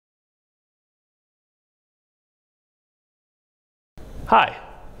Hi,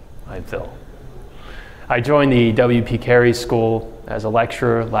 I'm Phil. I joined the W.P. Carey School as a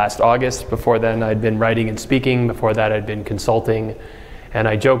lecturer last August. Before then, I'd been writing and speaking. Before that, I'd been consulting. And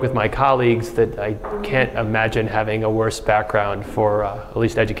I joke with my colleagues that I can't imagine having a worse background for, at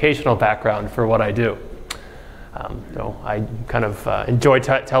least educational background, for what I do. So I kind of enjoy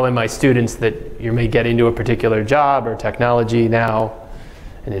telling my students that you may get into a particular job or technology now,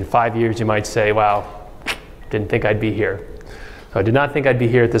 and in 5 years you might say, wow, didn't think I'd be here. So I did not think I'd be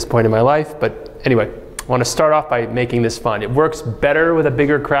here at this point in my life, but anyway, I want to start off by making this fun. It works better with a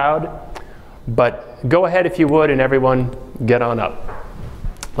bigger crowd, but go ahead if you would, and everyone get on up.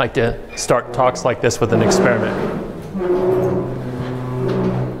 I'd like to start talks like this with an experiment.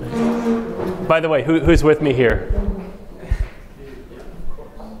 By the way, who's with me here?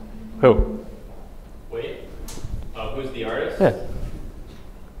 Who? Wait. Who's the artist? Yeah.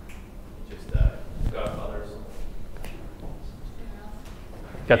 Just Godfathers.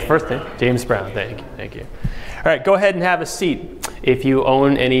 Got the first name? James Brown. Thank you. All right, go ahead and have a seat. If you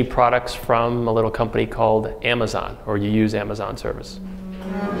own any products from a little company called Amazon, or you use Amazon service.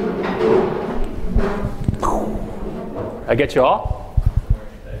 I get you all?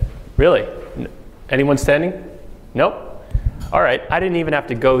 Really? Anyone standing? Nope. All right, I didn't even have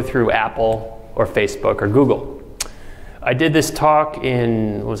to go through Apple or Facebook or Google. I did this talk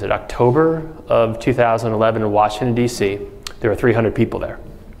in, was it October of 2011 in Washington, D.C. There were 300 people there.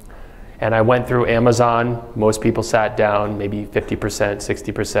 And I went through Amazon. Most people sat down, maybe 50%,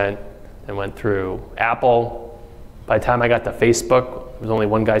 60%, and went through Apple. By the time I got to Facebook, there was only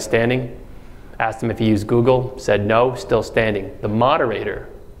one guy standing. Asked him if he used Google, said no, still standing. The moderator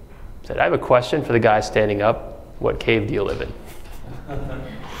said, I have a question for the guy standing up. What cave do you live in?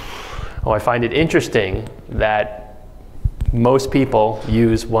 Oh, I find it interesting that most people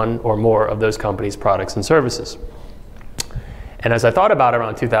use one or more of those companies' products and services. And as I thought about it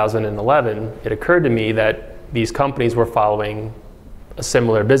around 2011, it occurred to me that these companies were following a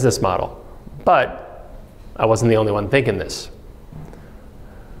similar business model. But I wasn't the only one thinking this.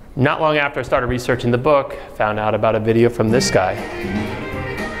 Not long after I started researching the book, found out about a video from this guy.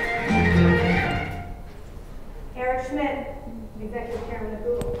 Eric Schmidt, Executive Chairman of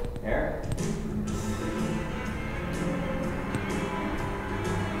Google. Eric?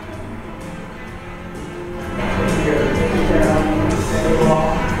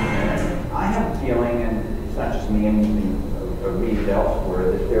 I have a feeling, and it's not just me, and you can read it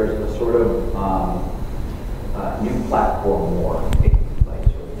elsewhere, that there's a sort of new platform war taking place,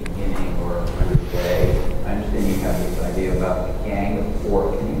 or beginning or underway. I understand you have this idea about the gang of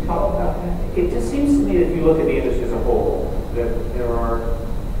four. Can you talk about that? It just seems to me that if you look at the industry as a whole, that there are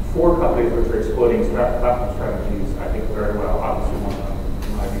four companies which are exploiting platform strategies, I think, very well. Obviously, one of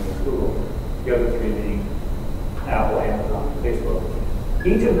them, in my view, is Google. The other three being Apple, Amazon, Facebook.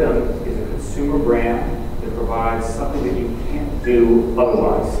 Each of them is a consumer brand that provides something that you can't do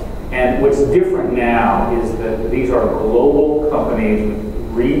otherwise. And what's different now is that these are global companies with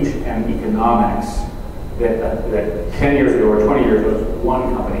reach and economics that 10 years ago or 20 years ago,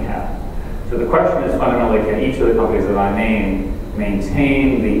 one company had. So the question is fundamentally, can each of the companies that I named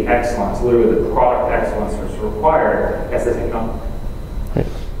maintain the excellence, literally the product excellence that's required as the technology?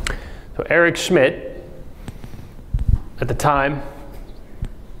 So Eric Schmidt, at the time,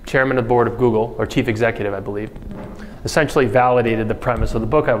 chairman of the board of Google, or chief executive, I believe, essentially validated the premise of the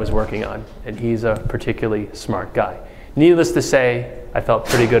book I was working on, and he's a particularly smart guy. Needless to say, I felt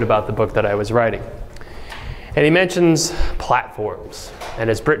pretty good about the book that I was writing. And he mentions platforms. And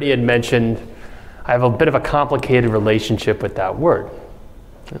as Brittany had mentioned, I have a bit of a complicated relationship with that word.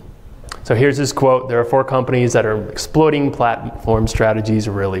 So here's his quote: there are four companies that are exploiting platform strategies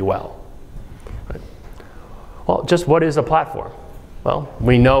really well. Well, just what is a platform? Well,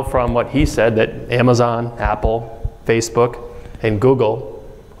 we know from what he said that Amazon, Apple, Facebook, and Google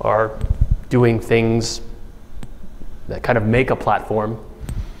are doing things that kind of make a platform.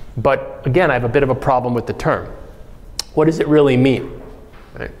 But again, I have a bit of a problem with the term. What does it really mean?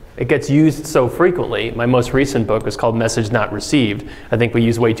 Right? It gets used so frequently. My most recent book was called Message Not Received. I think we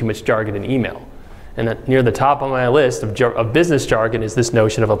use way too much jargon in email. And near the top of my list of business jargon is this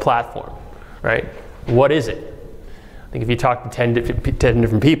notion of a platform. Right? What is it? I think if you talk to 10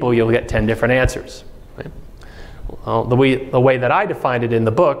 different people, you'll get 10 different answers. Right? Well, the way that I defined it in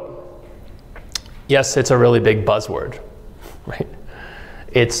the book, yes, it's a really big buzzword. Right?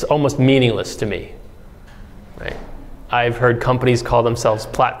 It's almost meaningless to me. Right? I've heard companies call themselves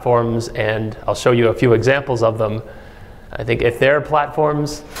platforms, and I'll show you a few examples of them. I think if they're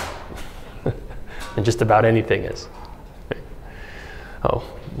platforms, then just about anything is. Right? Oh,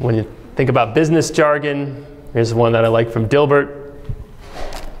 when you think about business jargon, here's one that I like from Dilbert.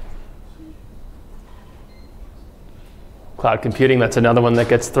 Cloud computing, that's another one that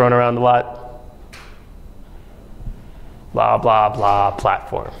gets thrown around a lot. Blah, blah, blah,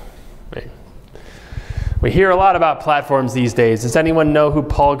 platform. Right. We hear a lot about platforms these days. Does anyone know who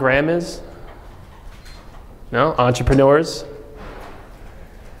Paul Graham is? No? Entrepreneurs?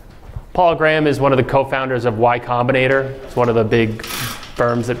 Paul Graham is one of the co-founders of Y Combinator. It's one of the big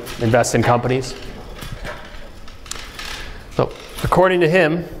firms that invest in companies. So, according to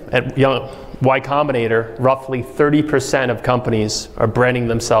him, at Y Combinator, roughly 30% of companies are branding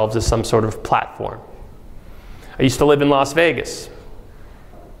themselves as some sort of platform. I used to live in Las Vegas.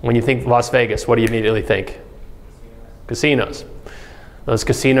 When you think Las Vegas, what do you immediately think? Casinos. Those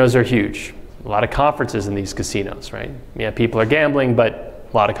casinos are huge. A lot of conferences in these casinos, right? Yeah, people are gambling, but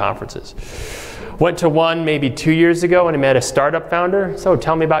a lot of conferences. Went to one maybe 2 years ago and I met a startup founder. So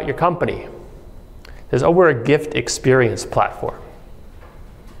tell me about your company. He says, oh, we're a gift experience platform.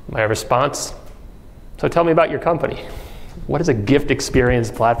 My response, so tell me about your company. What is a gift experience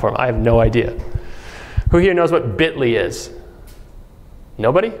platform? I have no idea. Who here knows what Bitly is?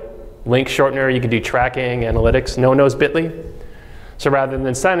 Nobody? Link shortener, you can do tracking, analytics. No one knows Bitly? So rather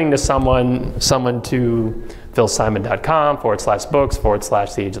than sending to someone to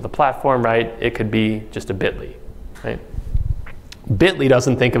philsimon.com/books/the age of the platform, right? It could be just a Bitly, right? Bitly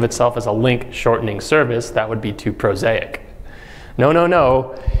doesn't think of itself as a link shortening service. That would be too prosaic. No, no,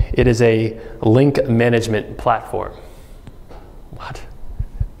 no. It is a link management platform. What?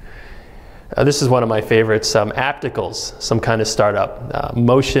 This is one of my favorites, Apticals, some kind of startup,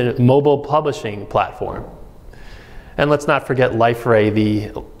 mobile publishing platform. And let's not forget LifeRay,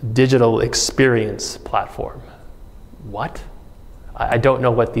 the digital experience platform. What? I don't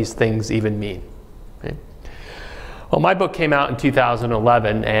know what these things even mean. Right? Well, my book came out in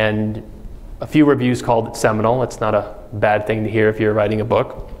 2011, and a few reviews called it seminal. It's not a bad thing to hear if you're writing a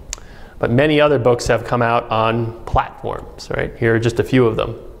book. But many other books have come out on platforms, right? Here are just a few of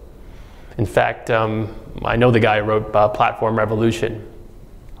them. In fact, I know the guy who wrote Platform Revolution.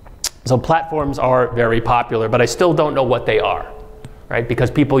 So platforms are very popular, but I still don't know what they are, right? Because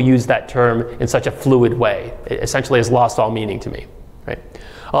people use that term in such a fluid way. It essentially has lost all meaning to me, right?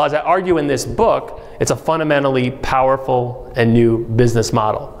 Well, as I argue in this book, it's a fundamentally powerful and new business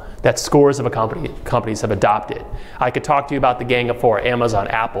model that scores of companies have adopted. I could talk to you about the Gang of Four, Amazon,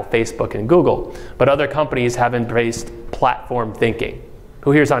 Apple, Facebook, and Google, but other companies have embraced platform thinking.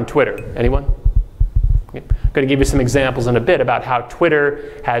 Who here's on Twitter? Anyone? I'm going to give you some examples in a bit about how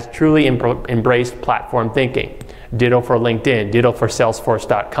Twitter has truly embraced platform thinking. Ditto for LinkedIn, ditto for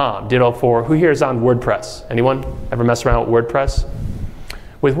Salesforce.com, ditto for, who here is on WordPress? Anyone ever mess around with WordPress?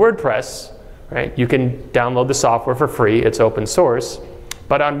 With WordPress, right, you can download the software for free, it's open source,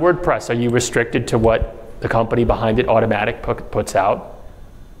 but on WordPress, are you restricted to what the company behind it, Automatic, puts out?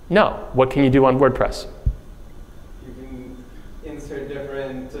 No. What can you do on WordPress? Insert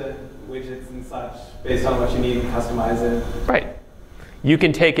different widgets and such based on what you need and customize it. Right. You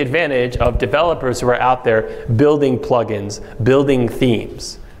can take advantage of developers who are out there building plugins, building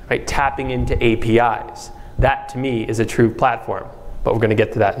themes, right? Tapping into APIs. That to me is a true platform, but we're going to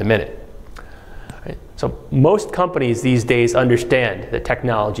get to that in a minute. Right? So most companies these days understand that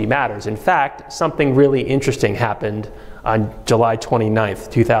technology matters. In fact, something really interesting happened on July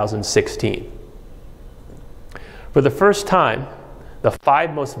 29th, 2016. For the first time, the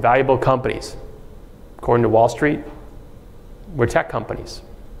 5 most valuable companies, according to Wall Street, were tech companies.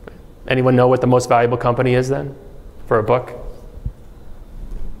 Anyone know what the most valuable company is then for a book?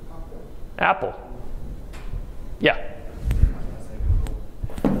 Apple. Yeah.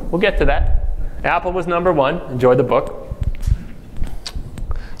 We'll get to that. Apple was number 1. Enjoy the book.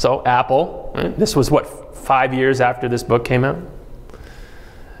 So Apple, right? This was what, 5 years after this book came out?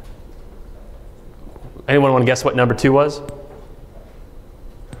 Anyone want to guess what number 2 was?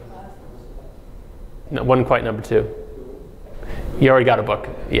 No, wasn't quite number 2. You already got a book.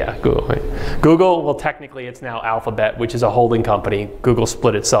 Yeah, Google. Right? Google, well, technically it's now Alphabet, which is a holding company. Google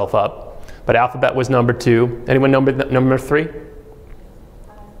split itself up. But Alphabet was number 2. Anyone number 3?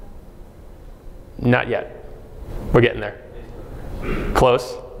 Not yet. We're getting there.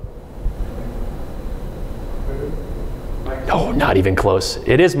 Close. Oh, not even close.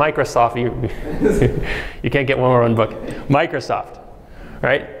 It is Microsoft. You can't get one more on book. Microsoft,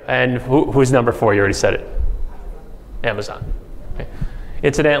 right? And who's number 4? You already said it. Amazon. Okay.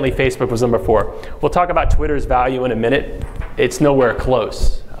 Incidentally, Facebook was number 4. We'll talk about Twitter's value in a minute. It's nowhere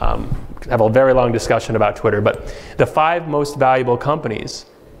close. I have a very long discussion about Twitter, but the 5 most valuable companies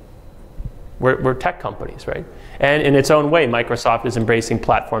were tech companies, right? And in its own way, Microsoft is embracing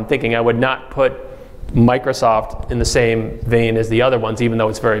platform thinking. I would not put Microsoft in the same vein as the other ones, even though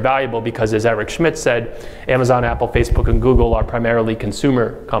it's very valuable, because as Eric Schmidt said, Amazon, Apple, Facebook, and Google are primarily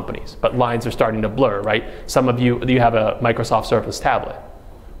consumer companies, but lines are starting to blur, right? Some of you have a Microsoft Surface tablet,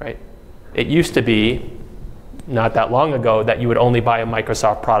 right? It used to be, not that long ago, that you would only buy a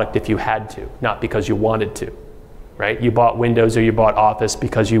Microsoft product if you had to, not because you wanted to, right? You bought Windows or you bought Office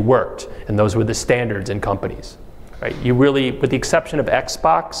because you worked, and those were the standards in companies. Right? You really, with the exception of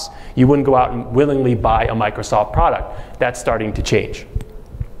Xbox, you wouldn't go out and willingly buy a Microsoft product. That's starting to change.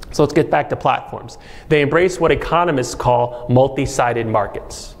 So let's get back to platforms. They embrace what economists call multi-sided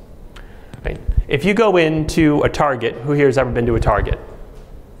markets. Right? If you go into a Target, who here has ever been to a Target?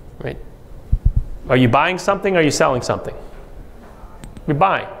 Right? Are you buying something or are you selling something? You're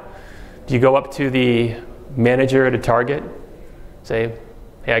buying. Do you go up to the manager at a Target, say,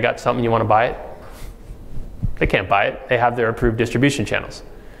 hey, I got something, you want to buy it? They can't buy it. They have their approved distribution channels.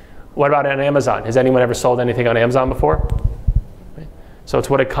 What about on Amazon? Has anyone ever sold anything on Amazon before? So it's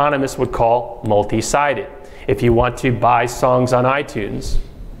what economists would call multi-sided. If you want to buy songs on iTunes,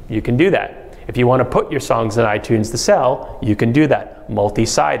 you can do that. If you want to put your songs on iTunes to sell, you can do that.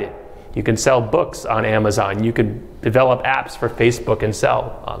 Multi-sided. You can sell books on Amazon. You can develop apps for Facebook and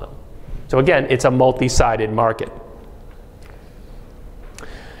sell on them. So again, it's a multi-sided market.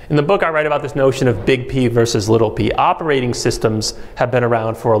 In the book, I write about this notion of big P versus little p. Operating systems have been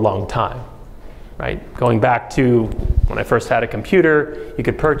around for a long time, right? Going back to when I first had a computer, you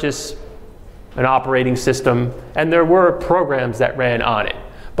could purchase an operating system, and there were programs that ran on it,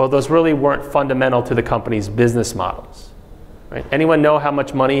 but those really weren't fundamental to the company's business models. Right? Anyone know how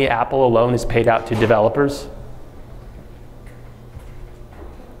much money Apple alone has paid out to developers?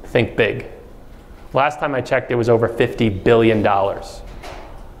 Think big. Last time I checked, it was over $50 billion.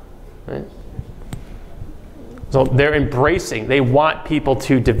 Right? So they're embracing, they want people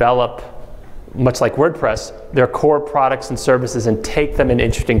to develop, much like WordPress, their core products and services and take them in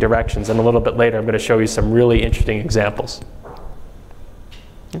interesting directions. And a little bit later, I'm going to show you some really interesting examples.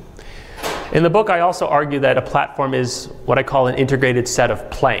 In the book, I also argue that a platform is what I call an integrated set of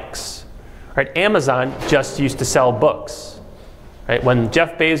planks. Right? Amazon just used to sell books. Right? When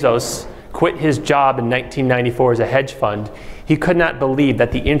Jeff Bezos quit his job in 1994 as a hedge fund, he could not believe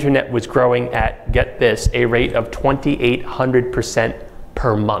that the internet was growing at, get this, a rate of 2,800%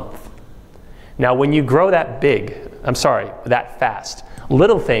 per month. Now, when you grow that that fast,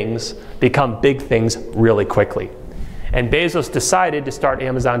 little things become big things really quickly. And Bezos decided to start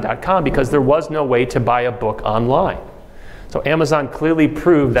Amazon.com because there was no way to buy a book online. So Amazon clearly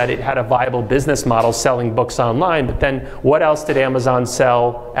proved that it had a viable business model selling books online, but then what else did Amazon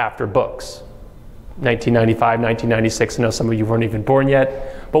sell after books? 1995, 1996, I know some of you weren't even born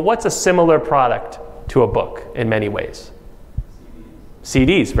yet, but what's a similar product to a book in many ways?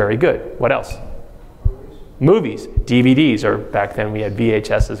 CDs, very good. What else? Movies, DVDs, or back then we had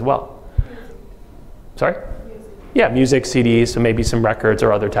VHS as well. Sorry? Yeah, music, CDs, so maybe some records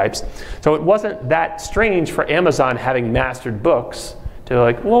or other types. So it wasn't that strange for Amazon having mastered books to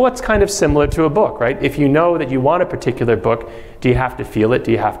like, well, what's kind of similar to a book, right? If you know that you want a particular book, do you have to feel it?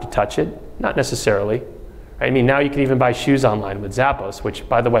 Do you have to touch it? Not necessarily. Right? I mean, now you can even buy shoes online with Zappos, which,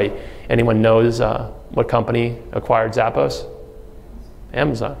 by the way, anyone knows what company acquired Zappos?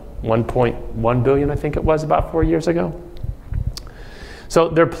 Amazon. 1.1 billion, I think it was, about 4 years ago. So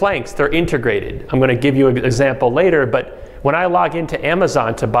they're planks, they're integrated. I'm going to give you an example later, but when I log into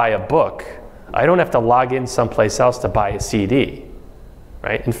Amazon to buy a book, I don't have to log in someplace else to buy a CD.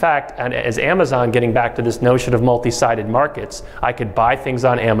 Right? In fact, and as Amazon, getting back to this notion of multi-sided markets, I could buy things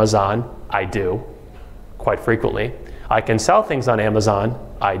on Amazon, I do, quite frequently. I can sell things on Amazon,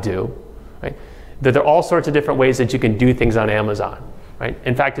 I do. Right? There are all sorts of different ways that you can do things on Amazon. Right?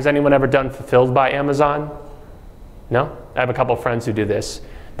 In fact, has anyone ever done Fulfilled by Amazon? No? I have a couple friends who do this.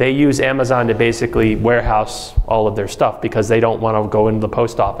 They use Amazon to basically warehouse all of their stuff because they don't want to go into the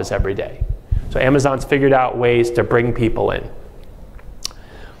post office every day. So Amazon's figured out ways to bring people in.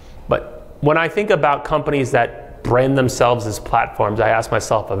 But when I think about companies that brand themselves as platforms, I ask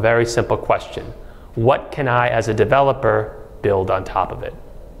myself a very simple question. What can I, as a developer, build on top of it?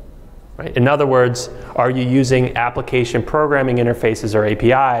 Right? In other words, are you using application programming interfaces or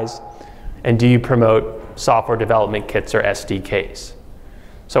APIs, and do you promote software development kits or SDKs?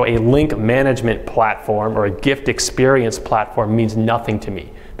 So a link management platform or a gift experience platform means nothing to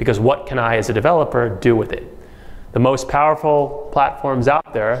me, because what can I, as a developer, do with it? The most powerful platforms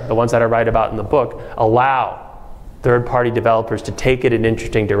out there, the ones that I write about in the book, allow third-party developers to take it in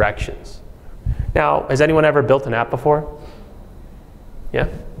interesting directions. Now, has anyone ever built an app before? Yeah?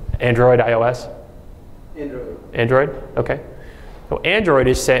 Android, iOS? Android. Android? Okay. So Android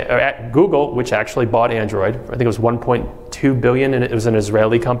is at Google, which actually bought Android. I think it was 1.2 billion, and it was an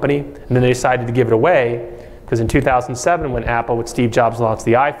Israeli company. And then they decided to give it away because in 2007, when Apple with Steve Jobs launched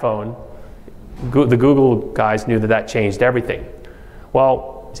the iPhone, the Google guys knew that that changed everything.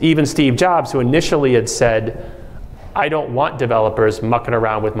 Well, even Steve Jobs, who initially had said, I don't want developers mucking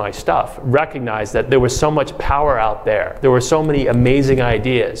around with my stuff, recognized that there was so much power out there. There were so many amazing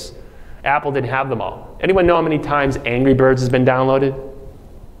ideas. Apple didn't have them all. Anyone know how many times Angry Birds has been downloaded?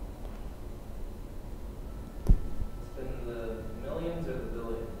 It's in the millions or the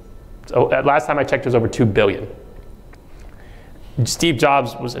billions? So last time I checked, it was over 2 billion. Steve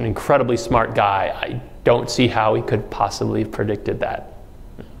Jobs was an incredibly smart guy. I don't see how he could possibly have predicted that.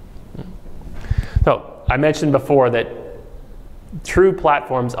 So I mentioned before that true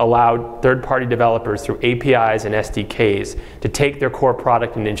platforms allowed third-party developers through APIs and SDKs to take their core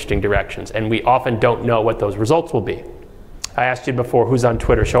product in interesting directions, and we often don't know what those results will be. I asked you before, who's on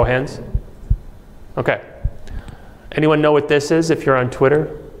Twitter? Show of hands. Okay. Anyone know what this is if you're on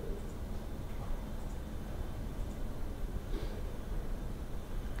Twitter?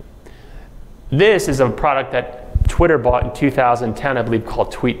 This is a product that Twitter bought in 2010, I believe,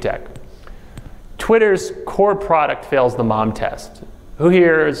 called TweetDeck. Twitter's core product fails the mom test. Who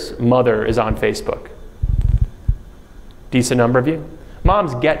here's mother is on Facebook? Decent number of you.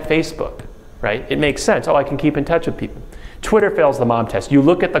 Moms get Facebook, right? It makes sense. Oh, I can keep in touch with people. Twitter fails the mom test. You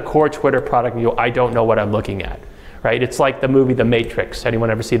look at the core Twitter product and you go, I don't know what I'm looking at, right? It's like the movie The Matrix.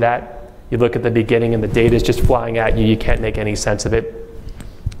 Anyone ever see that? You look at the beginning and the data is just flying at you. You can't make any sense of it.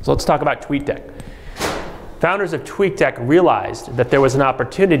 So let's talk about TweetDeck. Founders of TweetDeck realized that there was an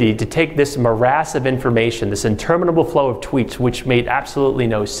opportunity to take this morass of information, this interminable flow of tweets, which made absolutely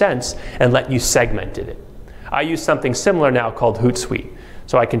no sense, and let you segment it. I use something similar now called Hootsuite.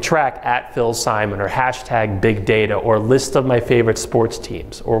 So I can track @PhilSimon or hashtag big data or list of my favorite sports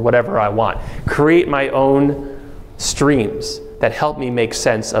teams or whatever I want. Create my own streams that help me make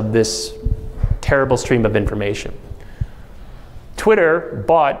sense of this terrible stream of information. Twitter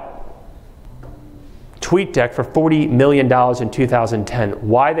bought TweetDeck for $40 million in 2010.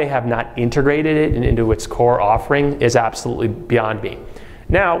 Why they have not integrated it into its core offering is absolutely beyond me.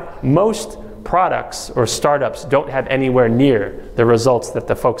 Now, most products or startups don't have anywhere near the results that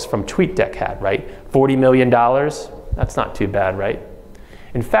the folks from TweetDeck had, right? $40 million, that's not too bad, right?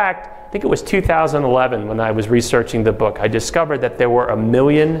 In fact, I think it was 2011 when I was researching the book, I discovered that there were 1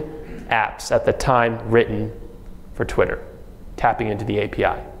 million apps at the time written for Twitter, tapping into the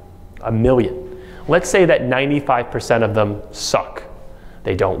API. 1 million. Let's say that 95% of them suck.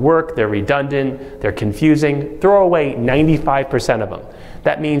 They don't work, they're redundant, they're confusing. Throw away 95% of them.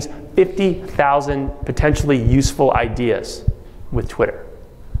 That means 50,000 potentially useful ideas with Twitter.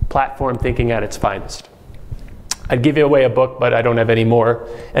 Platform thinking at its finest. I'd give you away a book, but I don't have any more.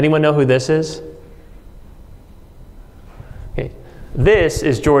 Anyone know who this is? Okay. This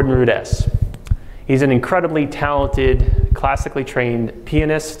is Jordan Rudess. He's an incredibly talented, classically trained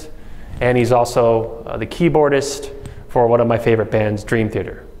pianist, and he's also the keyboardist for one of my favorite bands, Dream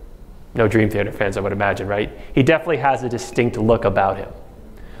Theater. No Dream Theater fans, I would imagine, right? He definitely has a distinct look about him.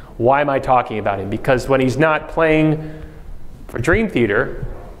 Why am I talking about him? Because when he's not playing for Dream Theater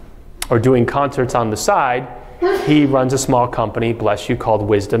or doing concerts on the side, he runs a small company, bless you, called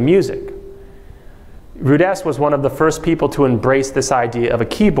Wisdom Music. Rudess was one of the first people to embrace this idea of a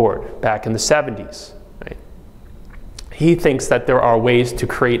keyboard back in the 70s. Right? He thinks that there are ways to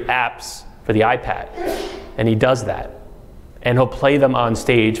create apps for the iPad, and he does that. And he'll play them on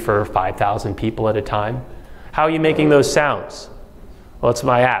stage for 5,000 people at a time. How are you making those sounds? Well, it's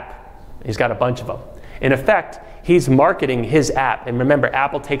my app. He's got a bunch of them. In effect, he's marketing his app. And remember,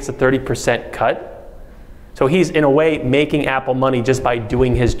 Apple takes a 30% cut. So he's, in a way, making Apple money just by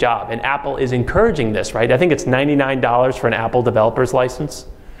doing his job. And Apple is encouraging this, right? I think it's $99 for an Apple developer's license.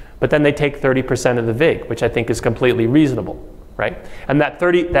 But then they take 30% of the VIG, which I think is completely reasonable, right? And that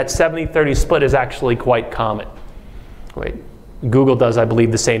 70-30 split is actually quite common. Right? Google does, I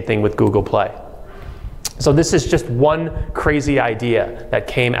believe, the same thing with Google Play. So this is just one crazy idea that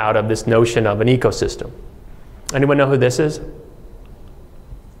came out of this notion of an ecosystem. Anyone know who this is?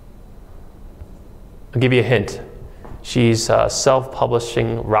 I'll give you a hint. She's a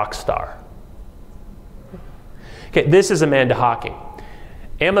self-publishing rock star. Okay, this is Amanda Hocking.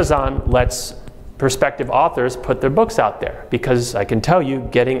 Amazon lets prospective authors put their books out there because I can tell you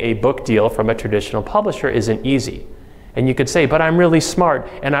getting a book deal from a traditional publisher isn't easy. And you could say, but I'm really smart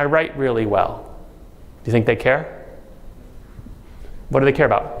and I write really well. Do you think they care? What do they care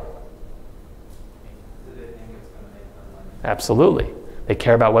about? Do they think it's going to make them money? Absolutely. They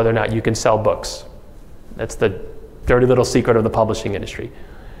care about whether or not you can sell books. That's the dirty little secret of the publishing industry.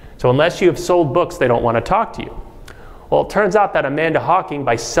 So unless you have sold books, they don't want to talk to you. Well, it turns out that Amanda Hawking,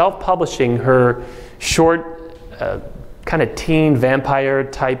 by self-publishing her short, kind of teen vampire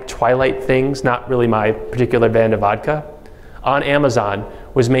type Twilight things, not really my particular band of vodka, on Amazon,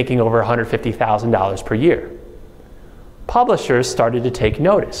 was making over $150,000 per year. Publishers started to take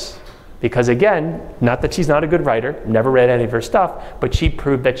notice because, again, not that she's not a good writer, never read any of her stuff, but she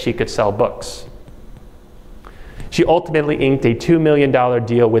proved that she could sell books. She ultimately inked a $2 million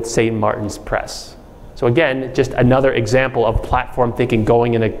deal with St. Martin's Press. So again, just another example of platform thinking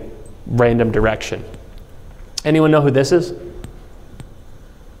going in a random direction. Anyone know who this is?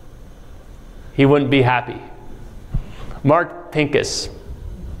 He wouldn't be happy. Mark Pincus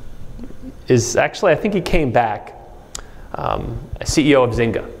is actually, I think he came back, CEO of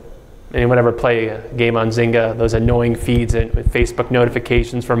Zynga. Anyone ever play a game on Zynga? Those annoying feeds with Facebook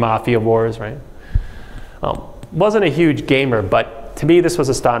notifications for Mafia Wars, right? Wasn't a huge gamer, but to me this was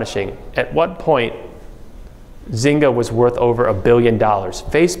astonishing. At what point Zynga was worth over $1 billion.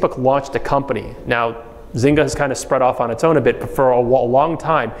 Facebook launched a company. Now, Zynga has kind of spread off on its own a bit, but for a long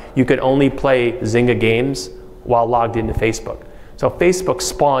time, you could only play Zynga games while logged into Facebook. So Facebook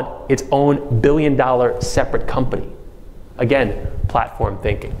spawned its own $1 billion separate company. Again, platform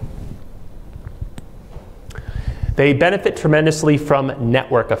thinking. They benefit tremendously from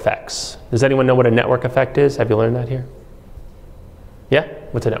network effects. Does anyone know what a network effect is? Have you learned that here? Yeah?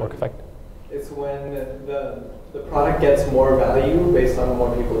 What's a network effect? It's when the product gets more value based on the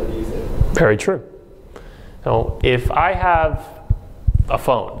more people that use it. Very true. So if I have a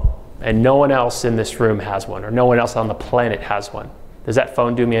phone and no one else in this room has one, or no one else on the planet has one, does that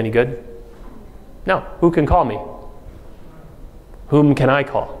phone do me any good? No. Who can call me? Whom can I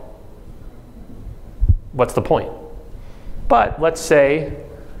call? What's the point? But let's say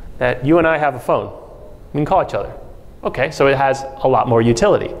that you and I have a phone. We can call each other. Okay, so it has a lot more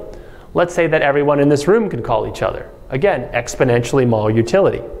utility. Let's say that everyone in this room can call each other. Again, exponentially more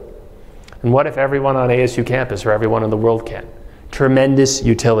utility. And what if everyone on ASU campus or everyone in the world can? Tremendous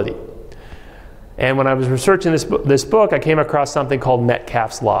utility. And when I was researching this book, I came across something called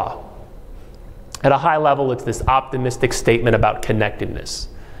Metcalfe's Law. At a high level, it's this optimistic statement about connectedness.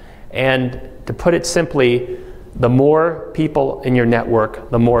 And to put it simply, the more people in your network,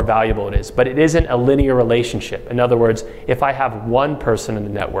 the more valuable it is. But it isn't a linear relationship. In other words, if I have one person in the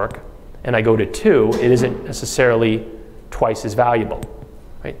network and I go to two, it isn't necessarily twice as valuable.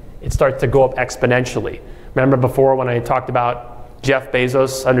 Right? It starts to go up exponentially. Remember before when I talked about Jeff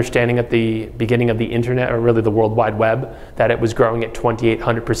Bezos' understanding at the beginning of the internet, or really the World Wide Web, that it was growing at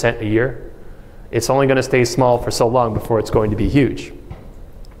 2,800% a year? It's only going to stay small for so long before it's going to be huge.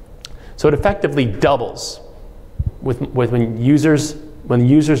 So it effectively doubles. When users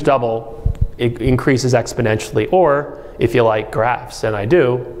double, it increases exponentially. Or if you like graphs, and I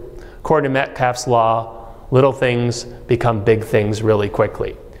do, according to Metcalfe's Law, little things become big things really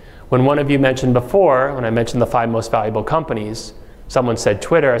quickly. When one of you mentioned before, when I mentioned the 5 most valuable companies, someone said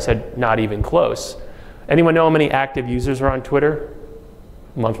Twitter. I said not even close. Anyone know how many active users are on Twitter?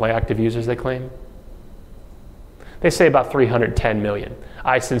 Monthly active users, they claim? They say about 310 million.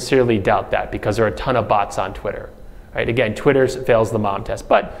 I sincerely doubt that because there are a ton of bots on Twitter. Right? Again, Twitter fails the mom test,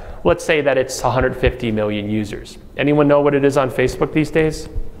 but let's say that it's 150 million users. Anyone know what it is on Facebook these days?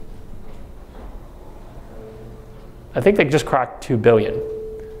 I think they just cracked 2 billion.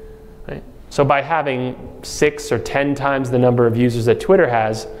 Right? So by having 6 or 10 times the number of users that Twitter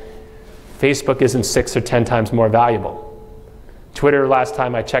has, Facebook isn't 6 or 10 times more valuable. Twitter, last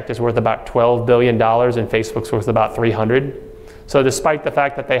time I checked, is worth about $12 billion, and Facebook's worth about 300. So despite the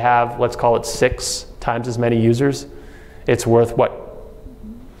fact that they have, let's call it 6 times as many users, it's worth, what,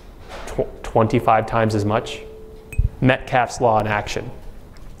 25 times as much? Metcalfe's Law in action.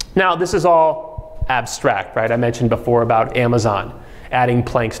 Now, this is all abstract, right? I mentioned before about Amazon adding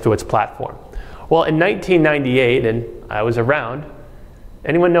planks to its platform. Well, in 1998, and I was around,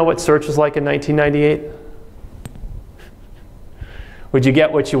 anyone know what search was like in 1998? Would you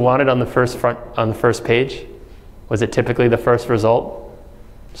get what you wanted on the first page? Was it typically the first result?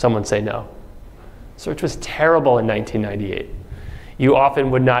 Someone say no. Search was terrible in 1998. You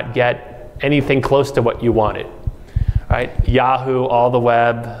often would not get anything close to what you wanted. Right? Yahoo, All the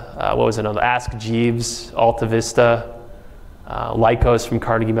Web, what was it? Ask Jeeves, Alta Vista, Lycos from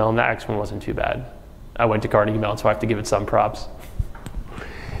Carnegie Mellon. That actually wasn't too bad. I went to Carnegie Mellon, so I have to give it some props.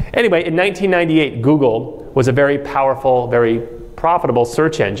 Anyway, in 1998, Google was a very powerful, very profitable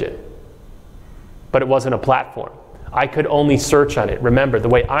search engine, but it wasn't a platform. I could only search on it. Remember, the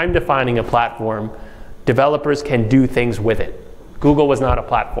way I'm defining a platform, developers can do things with it. Google was not a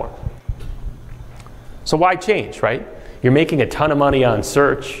platform. So why change, right? You're making a ton of money on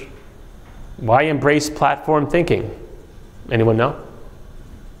search. Why embrace platform thinking? Anyone know?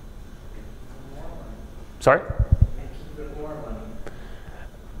 Sorry?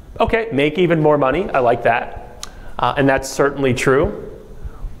 Okay, make even more money. I like that. And that's certainly true.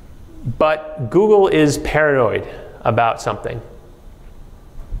 But Google is paranoid about something.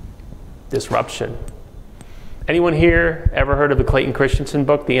 Disruption. Anyone here ever heard of the Clayton Christensen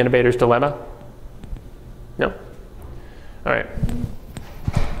book, The Innovator's Dilemma? No? All right.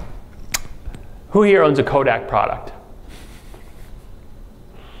 Who here owns a Kodak product?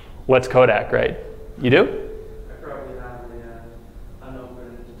 What's Kodak, right? You do? I probably have the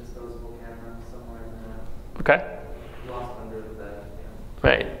unopened disposable camera somewhere in Okay. the lost under the bed.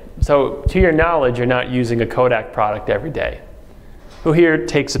 Right. So to your knowledge, you're not using a Kodak product every day. Who here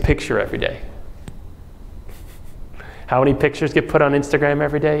takes a picture every day? How many pictures get put on Instagram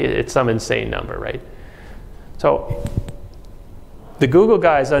every day? It's some insane number, right? So the Google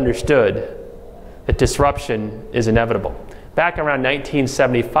guys understood that disruption is inevitable. Back around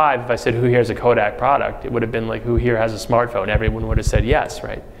 1975, if I said, who here has a Kodak product, it would have been like, who here has a smartphone? Everyone would have said yes,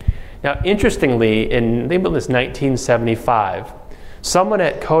 right? Now, interestingly, in, I think it was 1975, someone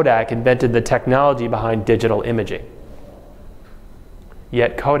at Kodak invented the technology behind digital imaging.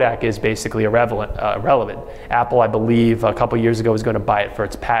 Yet Kodak is basically irrelevant. Apple, I believe, a couple years ago was going to buy it for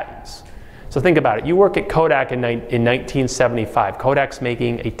its patents. So think about it. You work at Kodak in 1975. Kodak's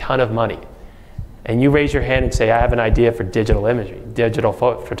making a ton of money. And you raise your hand and say, I have an idea for digital imaging, digital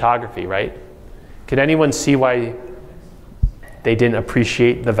photography, right? Could anyone see why they didn't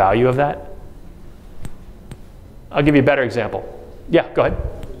appreciate the value of that? I'll give you a better example. Yeah, go ahead.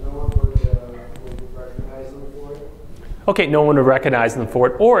 No one would recognize them for it. Okay, no one would recognize them for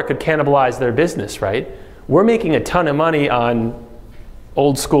it, or it could cannibalize their business, right? We're making a ton of money on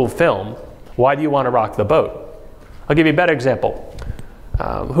old school film. Why do you want to rock the boat? I'll give you a better example.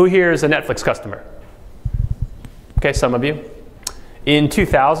 Who here is a Netflix customer? Okay, some of you. In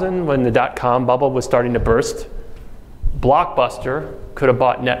 2000, when the dot-com bubble was starting to burst, Blockbuster could have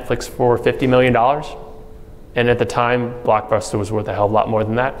bought Netflix for $50 million. And at the time, Blockbuster was worth a hell of a lot more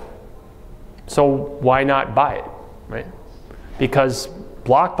than that. So why not buy it, right? Because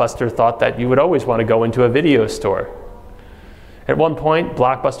Blockbuster thought that you would always want to go into a video store. At one point,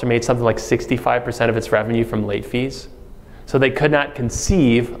 Blockbuster made something like 65% of its revenue from late fees. So they could not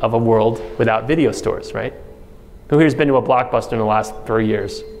conceive of a world without video stores, right? Who here's been to a Blockbuster in the last 3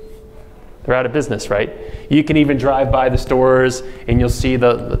 years? They're out of business, right? You can even drive by the stores and you'll see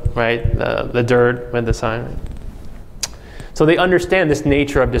the dirt with the sign. Right? So they understand this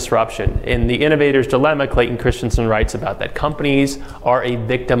nature of disruption. In The Innovator's Dilemma, Clayton Christensen writes about that companies are a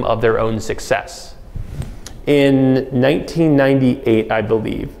victim of their own success. In 1998, I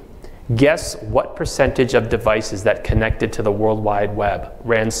believe, guess what percentage of devices that connected to the World Wide Web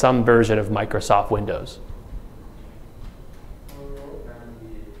ran some version of Microsoft Windows?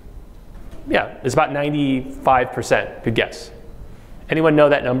 Yeah, it's about 95%, good guess. Anyone know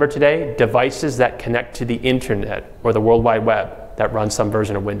that number today? Devices that connect to the internet or the World Wide Web that run some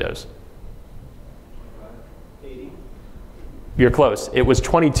version of Windows. 80. You're close. It was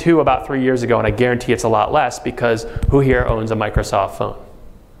 22 about 3 years ago, and I guarantee it's a lot less because who here owns a Microsoft phone?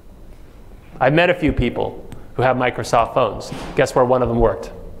 I've met a few people who have Microsoft phones. Guess where one of them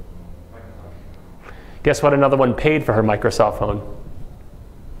worked? Guess what another one paid for her Microsoft phone?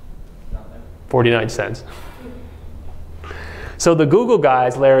 49 cents. So the Google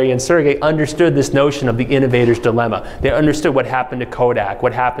guys, Larry and Sergey, understood this notion of the innovator's dilemma. They understood what happened to Kodak,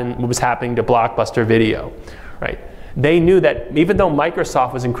 what was happening to Blockbuster Video, right? They knew that even though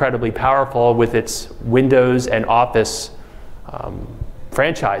Microsoft was incredibly powerful with its Windows and Office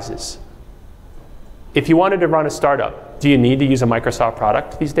franchises, if you wanted to run a startup, do you need to use a Microsoft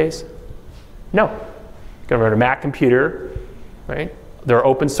product these days? No. You can run a Mac computer, right? There are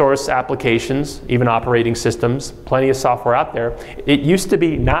open source applications, even operating systems, plenty of software out there. It used to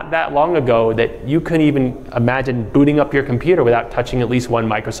be not that long ago that you couldn't even imagine booting up your computer without touching at least one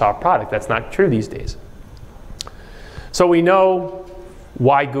Microsoft product. That's not true these days. So we know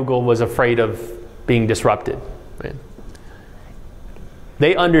why Google was afraid of being disrupted. Right?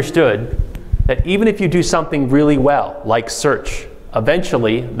 They understood that even if you do something really well, like search,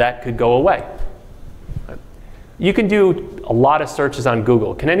 eventually that could go away. You can do a lot of searches on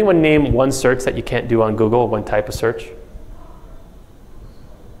Google. Can anyone name one search that you can't do on Google, one type of search?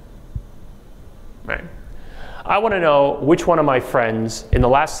 Right. I want to know which one of my friends in the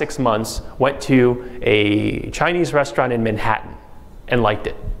last 6 months went to a Chinese restaurant in Manhattan and liked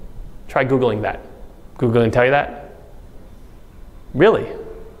it. Try Googling that. Google can tell you that? Really?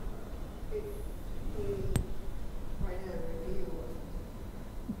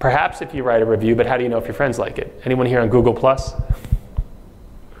 Perhaps if you write a review, but how do you know if your friends like it? Anyone here on Google+?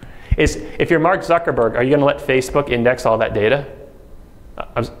 If you're Mark Zuckerberg, are you going to let Facebook index all that data?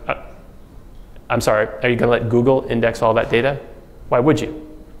 I'm sorry, are you going to let Google index all that data? Why would you?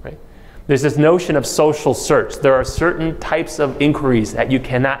 Right? There's this notion of social search. There are certain types of inquiries that you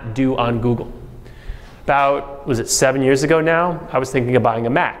cannot do on Google. About, was it 7 years ago now, I was thinking of buying a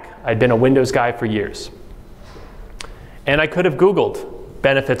Mac. I'd been a Windows guy for years. And I could have Googled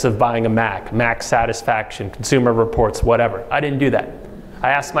benefits of buying a Mac, Mac satisfaction, consumer reports, whatever. I didn't do that. I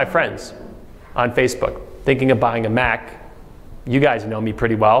asked my friends on Facebook, thinking of buying a Mac. You guys know me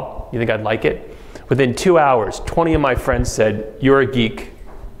pretty well. You think I'd like it? Within 2 hours, 20 of my friends said, "You're a geek.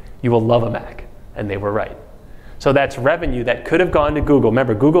 You will love a Mac." And they were right. So that's revenue that could have gone to Google.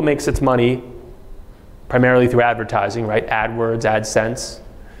 Remember, Google makes its money primarily through advertising, right? AdWords, AdSense.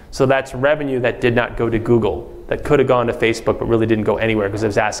 So that's revenue that did not go to Google, that could have gone to Facebook, but really didn't go anywhere because I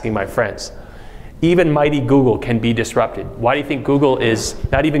was asking my friends. Even mighty Google can be disrupted. Why do you think Google is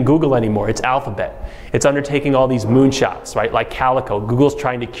not even Google anymore? It's Alphabet. It's undertaking all these moonshots, right? Like Calico. Google's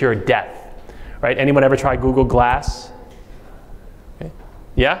trying to cure death, right? Anyone ever try Google Glass? Okay.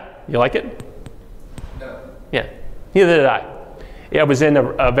 Yeah? You like it? No. Yeah. Neither did I. I was in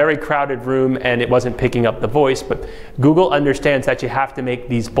a very crowded room and it wasn't picking up the voice, but Google understands that you have to make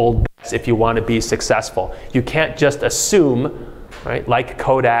these bold bets if you want to be successful. You can't just assume, right, like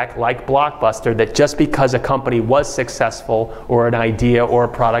Kodak, like Blockbuster, that just because a company was successful or an idea or a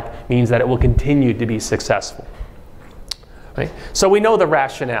product means that it will continue to be successful. Right? So we know the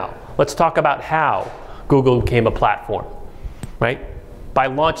rationale. Let's talk about how Google became a platform. Right? By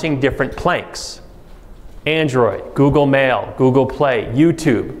launching different planks. Android, Google Mail, Google Play,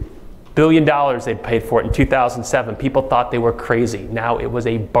 YouTube. $1 billion they paid for it in 2007. People thought they were crazy. Now it was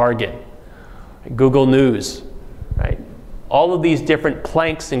a bargain. Google News, right? All of these different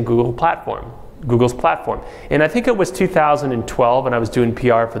planks in Google's platform. And I think it was 2012 when I was doing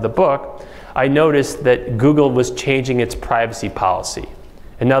PR for the book, I noticed that Google was changing its privacy policy.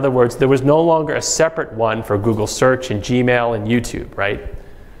 In other words, there was no longer a separate one for Google Search and Gmail and YouTube, right?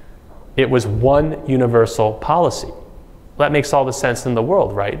 It was one universal policy. That makes all the sense in the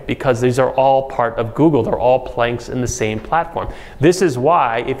world, right? Because these are all part of Google. They're all planks in the same platform. This is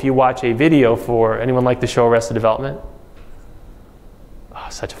why if you watch a video for, anyone like the show Arrested Development? Oh,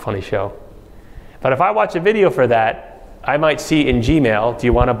 such a funny show. But if I watch a video for that, I might see in Gmail, do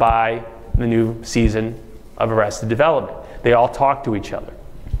you want to buy the new season of Arrested Development? They all talk to each other.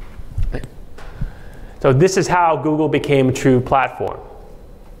 So this is how Google became a true platform.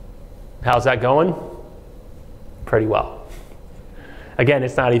 How's that going? Pretty well. Again,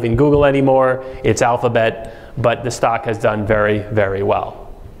 it's not even Google anymore, it's Alphabet, but the stock has done very, very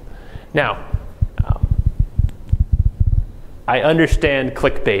well. Now, I understand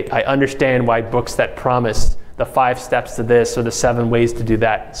clickbait. I understand why books that promise the 5 steps to this or the 7 ways to do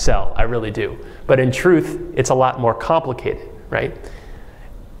that sell. I really do. But in truth, it's a lot more complicated, right?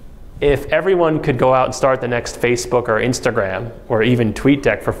 If everyone could go out and start the next Facebook or Instagram or even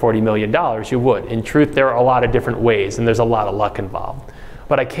TweetDeck for $40 million, you would. In truth, there are a lot of different ways and there's a lot of luck involved.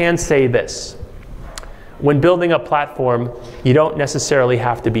 But I can say this. When building a platform, you don't necessarily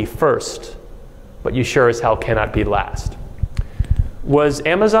have to be first, but you sure as hell cannot be last. Was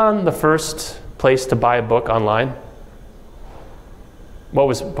Amazon the first place to buy a book online? What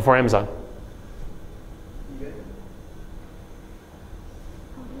was before Amazon?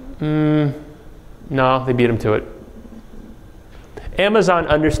 No, they beat them to it. Amazon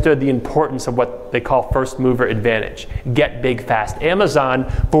understood the importance of what they call first mover advantage. Get big fast. Amazon,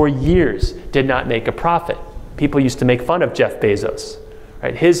 for years, did not make a profit. People used to make fun of Jeff Bezos.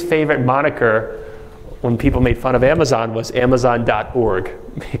 Right? His favorite moniker when people made fun of Amazon was Amazon.org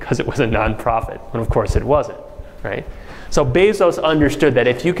because it was a nonprofit, when of course it wasn't. Right? So Bezos understood that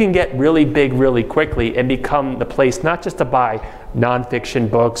if you can get really big really quickly and become the place not just to buy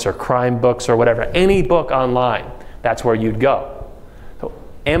nonfiction books or crime books or whatever, any book online, that's where you'd go. So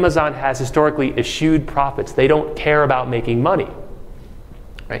Amazon has historically eschewed profits. They don't care about making money,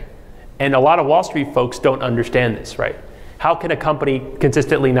 right? And a lot of Wall Street folks don't understand this, right? How can a company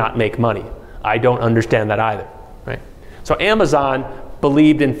consistently not make money? I don't understand that either, right? So Amazon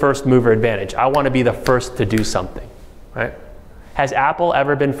believed in first mover advantage. I want to be the first to do something, right? Has Apple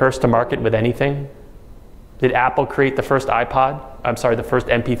ever been first to market with anything? Did Apple create the first iPod? I'm sorry, the first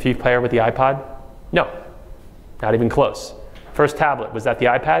MP3 player with the iPod? No, not even close. First tablet, was that the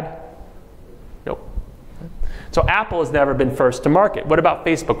iPad? Nope. So Apple has never been first to market. What about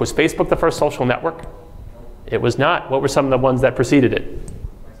Facebook? Was Facebook the first social network? It was not. What were some of the ones that preceded it?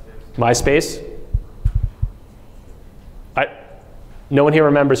 MySpace? No one here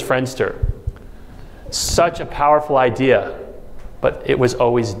remembers Friendster. Such a powerful idea, but it was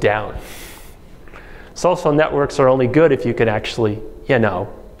always down. Social networks are only good if you can actually,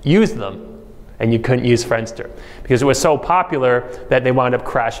 use them, and you couldn't use Friendster because it was so popular that they wound up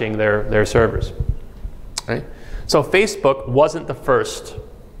crashing their servers. Right? So Facebook wasn't the first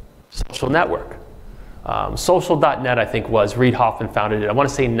social network. Social.net, I think, was. Reid Hoffman founded it. I want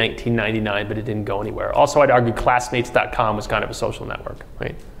to say in 1999, but it didn't go anywhere. Also, I'd argue Classmates.com was kind of a social network,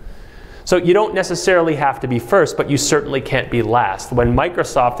 right? So you don't necessarily have to be first, but you certainly can't be last. When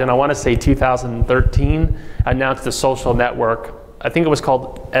Microsoft, and I want to say 2013, announced a social network, I think it was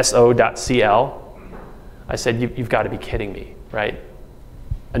called SO.cl, I said, you've got to be kidding me, right?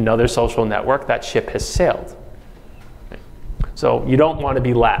 Another social network, that ship has sailed. Right? So you don't want to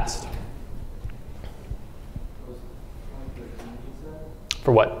be last.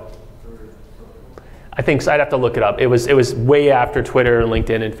 For what? I think so. I'd have to look it up. It was way after Twitter and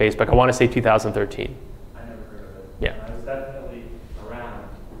LinkedIn and Facebook. I want to say 2013. I never heard of it. Yeah. I was definitely around.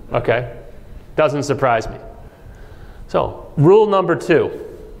 Okay. Doesn't surprise me. So, rule number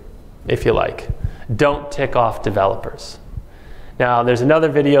 2, if you like, don't tick off developers. Now, there's another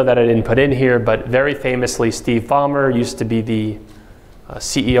video that I didn't put in here, but very famously, Steve Ballmer used to be the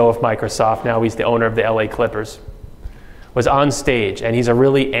CEO of Microsoft. Now he's the owner of the LA Clippers. Was on stage, and he's a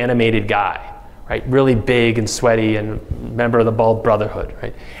really animated guy, right? Really big and sweaty and member of the Bald Brotherhood,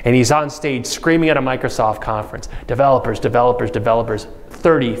 right? And he's on stage screaming at a Microsoft conference, developers, developers, developers,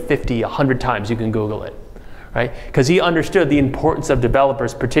 30, 50, 100 times, you can Google it, right? Because he understood the importance of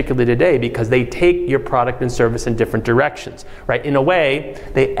developers, particularly today, because they take your product and service in different directions, right? In a way,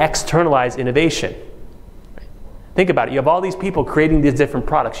 they externalize innovation. Think about it. You have all these people creating these different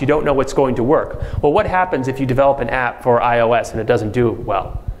products. You don't know what's going to work. Well, what happens if you develop an app for iOS and it doesn't do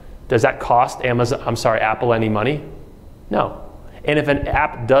well? Does that cost Apple any money? No. And if an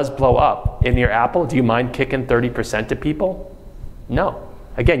app does blow up in your Apple, do you mind kicking 30% to people? No.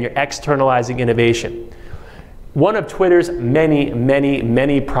 Again, you're externalizing innovation. One of Twitter's many, many,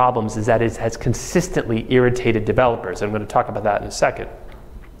 many problems is that it has consistently irritated developers. I'm going to talk about that in a second.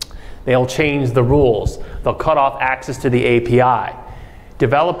 They'll change the rules. They'll cut off access to the API.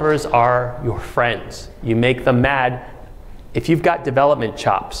 Developers are your friends. You make them mad if you've got development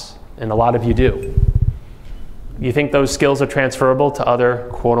chops, and a lot of you do. You think those skills are transferable to other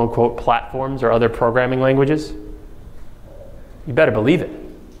quote-unquote platforms or other programming languages? You better believe it.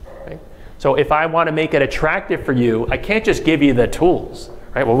 Right? So if I want to make it attractive for you, I can't just give you the tools.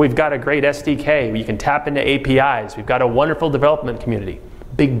 Right? Well, we've got a great SDK. You can tap into APIs. We've got a wonderful development community.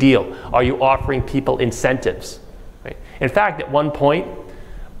 Big deal. Are you offering people incentives? Right? In fact, at one point,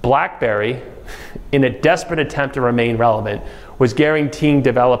 BlackBerry, in a desperate attempt to remain relevant, was guaranteeing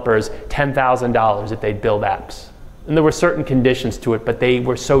developers $10,000 if they'd build apps. And there were certain conditions to it, but they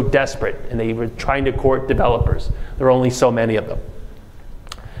were so desperate, and they were trying to court developers. There were only so many of them.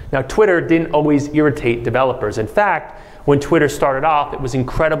 Now, Twitter didn't always irritate developers. In fact, when Twitter started off, it was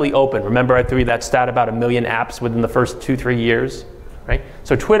incredibly open. Remember I threw you that stat about 1 million apps within the first 2-3 years? Right?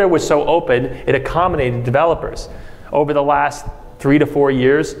 So Twitter was so open, it accommodated developers. Over the last 3 to 4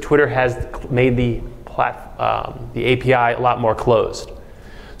 years, Twitter has made the API a lot more closed.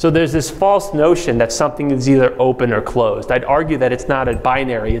 So there's this false notion that something is either open or closed. I'd argue that it's not a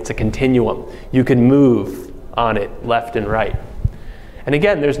binary, it's a continuum. You can move on it left and right. And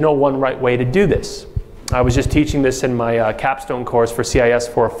again, there's no one right way to do this. I was just teaching this in my capstone course for CIS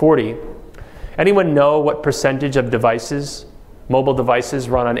 440. Anyone know what percentage of devices, mobile devices,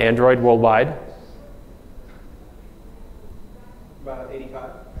 run on Android worldwide? About 85.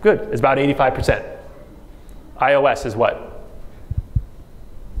 Good, it's about 85%. iOS is what?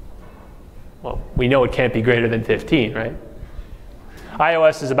 Well, we know it can't be greater than 15, right?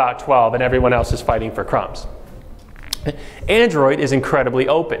 iOS is about 12, and everyone else is fighting for crumbs. Android is incredibly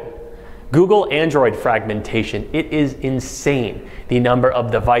open. Google Android fragmentation, it is insane. The number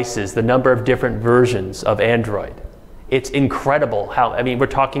of devices, the number of different versions of Android. It's incredible how, I mean, we're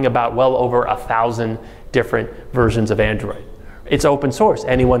talking about well over 1,000 different versions of Android. It's open source,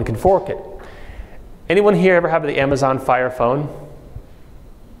 anyone can fork it. Anyone here ever have the Amazon Fire Phone?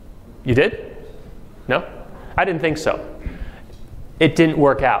 You did? No? I didn't think so. It didn't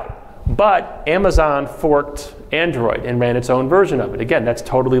work out. But Amazon forked Android and ran its own version of it. Again, that's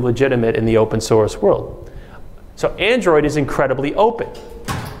totally legitimate in the open source world. So Android is incredibly open.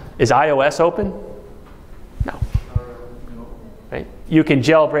 Is iOS open? No. Right? You can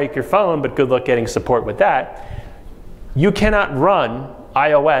jailbreak your phone, but good luck getting support with that. You cannot run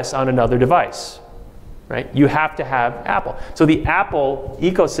iOS on another device. Right? You have to have Apple. So the Apple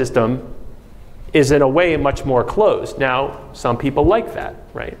ecosystem is in a way much more closed. Now, some people like that,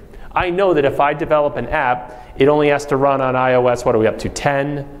 right? I know that if I develop an app, it only has to run on iOS, what are we up to,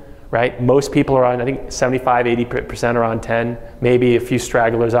 10, right? Most people are on, I think 75, 80% are on 10, maybe a few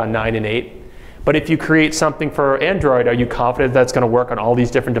stragglers on 9 and 8. But if you create something for Android, are you confident that's going to work on all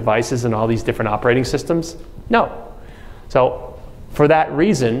these different devices and all these different operating systems? No. So for that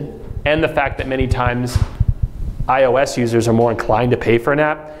reason, and the fact that many times iOS users are more inclined to pay for an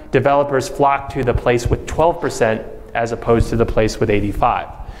app, developers flock to the place with 12% as opposed to the place with 85.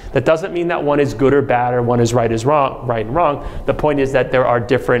 That doesn't mean that one is good or bad or one is right and wrong. The point is that there are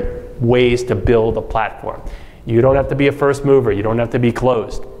different ways to build a platform. You don't have to be a first mover. You don't have to be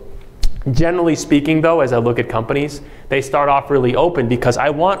closed. Generally speaking, though, as I look at companies, they start off really open because I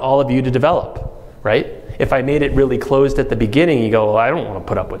want all of you to develop, right? If I made it really closed at the beginning, you go, well, I don't want to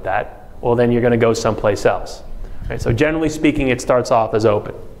put up with that. Well, then you're going to go someplace else. Right? So generally speaking, it starts off as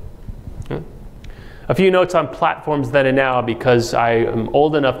open. A few notes on platforms then and now, because I am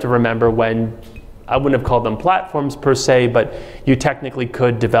old enough to remember when I wouldn't have called them platforms per se, but you technically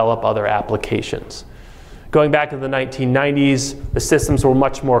could develop other applications. Going back to the 1990s, the systems were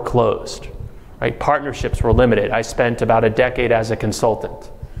much more closed. Right? Partnerships were limited. I spent about a decade as a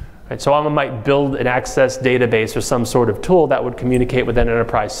consultant. Right? So I might build an Access database or some sort of tool that would communicate with an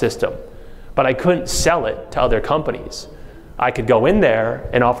enterprise system. But I couldn't sell it to other companies. I could go in there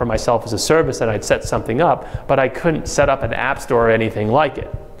and offer myself as a service and I'd set something up, but I couldn't set up an app store or anything like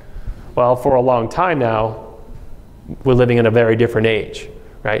it. Well, for a long time now, we're living in a very different age.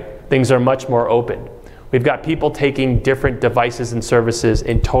 Right? Things are much more open. We've got people taking different devices and services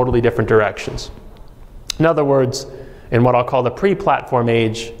in totally different directions. In other words, in what I'll call the pre-platform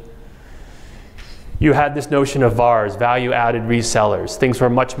age, you had this notion of VARs, value-added resellers. Things were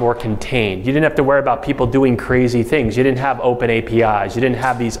much more contained. You didn't have to worry about people doing crazy things. You didn't have open APIs. You didn't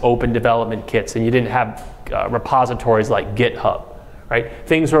have these open development kits, and you didn't have repositories like GitHub. Right?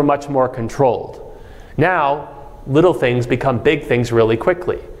 Things were much more controlled. Now, little things become big things really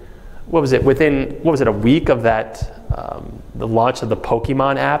quickly. What was it, a week of that, the launch of the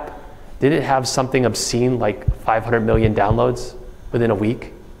Pokemon app? Did it have something obscene like 500 million downloads within a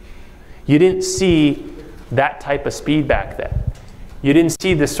week? You didn't see that type of speed back then. You didn't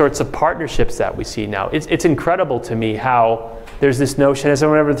see the sorts of partnerships that we see now. It's incredible to me how there's this notion, has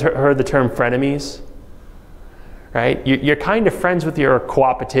anyone ever heard the term frenemies? Right? You're kind of friends with your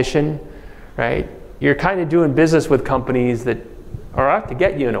co-opetition, right? You're kind of doing business with companies that are out to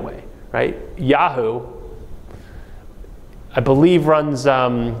get you in a way. Right? Yahoo, I believe runs,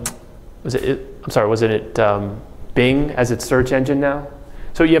 was it Bing as its search engine now?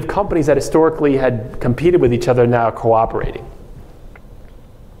 So you have companies that historically had competed with each other now cooperating.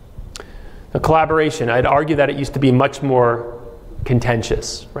 The collaboration, I'd argue that it used to be much more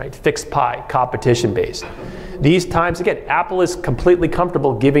contentious, right? Fixed pie, competition based. These times, again, Apple is completely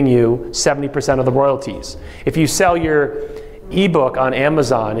comfortable giving you 70% of the royalties. If you sell your ebook on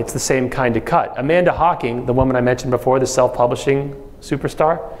Amazon, it's the same kind of cut. Amanda Hocking, the woman I mentioned before, the self-publishing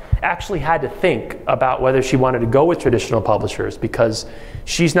superstar, actually had to think about whether she wanted to go with traditional publishers because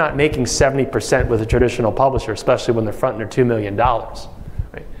she's not making 70% with a traditional publisher, especially when they're fronting her $2 million.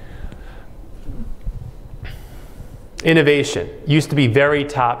 Right? Innovation used to be very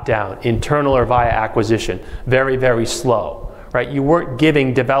top-down, internal or via acquisition, very, very slow. Right? You weren't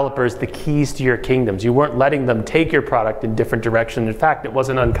giving developers the keys to your kingdoms. You weren't letting them take your product in different directions. In fact, it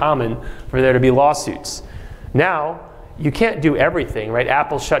wasn't uncommon for there to be lawsuits. Now, you can't do everything, right?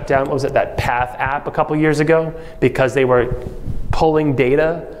 Apple shut down, what was it, that Path app a couple years ago because they were pulling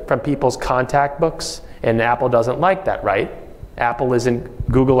data from people's contact books, and Apple doesn't like that, right? Apple isn't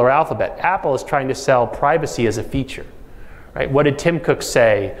Google or Alphabet. Apple is trying to sell privacy as a feature, right? What did Tim Cook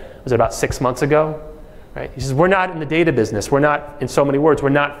say, was it about 6 months ago? Right? He says, we're not in the data business. We're not, in so many words, we're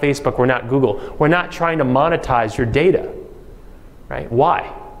not Facebook, we're not Google. We're not trying to monetize your data. Right? Why?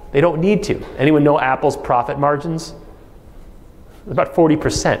 They don't need to. Anyone know Apple's profit margins? About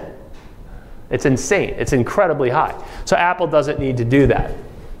 40%. It's insane. It's incredibly high. So Apple doesn't need to do that.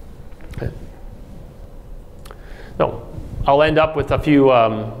 Okay. So I'll end up with a few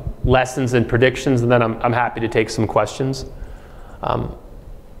lessons and predictions, and then I'm happy to take some questions.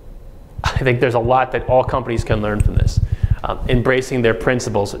 I think there's a lot that all companies can learn from this. Embracing their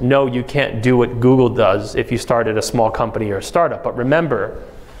principles. No, you can't do what Google does if you started a small company or a startup. But remember,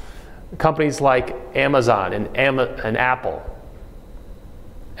 companies like Amazon and Apple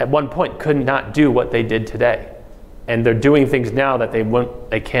at one point could not do what they did today. And they're doing things now that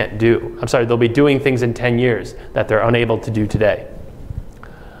they can't do. I'm sorry, they'll be doing things in 10 years that they're unable to do today.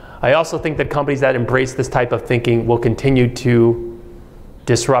 I also think that companies that embrace this type of thinking will continue to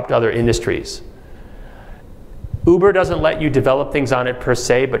disrupt other industries. Uber doesn't let you develop things on it per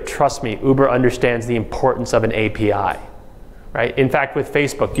se, but trust me, Uber understands the importance of an API, right? In fact, with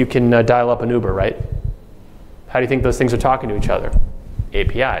Facebook, you can dial up an Uber, right? How do you think those things are talking to each other?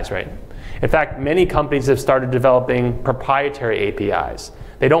 APIs, right? In fact, many companies have started developing proprietary APIs.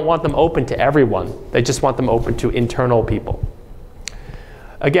 They don't want them open to everyone. They just want them open to internal people.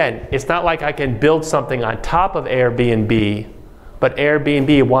 Again, it's not like I can build something on top of Airbnb, but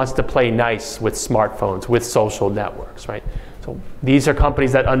Airbnb wants to play nice with smartphones, with social networks, right? So these are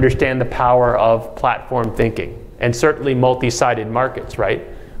companies that understand the power of platform thinking, and certainly multi-sided markets, right?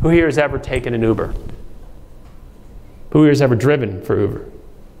 Who here has ever taken an Uber? Who here has ever driven for Uber?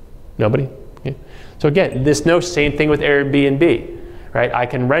 Nobody? Yeah. So again, same thing with Airbnb, right? I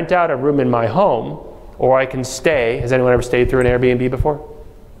can rent out a room in my home, or I can stay. Has anyone ever stayed through an Airbnb before?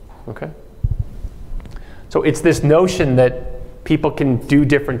 Okay. So it's this notion that people can do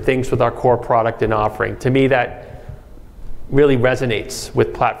different things with our core product and offering. To me, that really resonates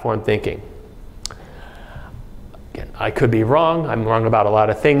with platform thinking. Again, I could be wrong. I'm wrong about a lot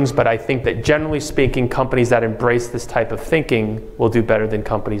of things, but I think that generally speaking, companies that embrace this type of thinking will do better than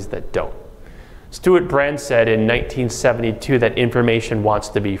companies that don't. Stuart Brand said in 1972 that information wants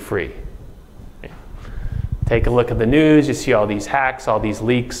to be free. Take a look at the news, you see all these hacks, all these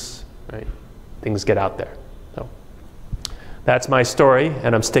leaks, right? Things get out there. So that's my story,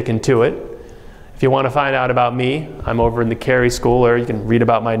 and I'm sticking to it. If you want to find out about me, I'm over in the Carey School, or you can read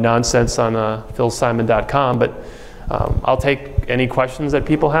about my nonsense on philsimon.com, but I'll take any questions that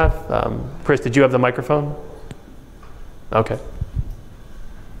people have. Chris, did you have the microphone? Okay.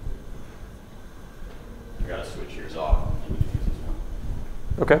 You gotta switch yours off.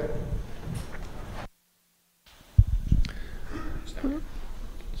 Okay. Just hold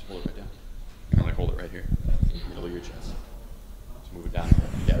it right down. Kind of like hold it right here, middle of your chest. Just move it down.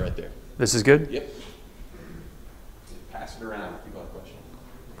 Yeah, right there. This is good? Yep. Pass it around if you got a question.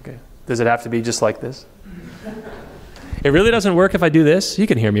 Okay. Does it have to be just like this? It really doesn't work if I do this? You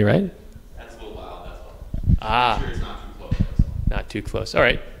can hear me, right? That's a little loud, that's all. Ah. Make sure it's not too close, that's all. Not too close. All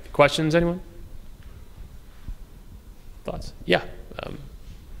right. Questions, anyone? Thoughts? Yeah.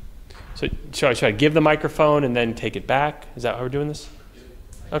 So should I give the microphone and then take it back? Is that how we're doing this?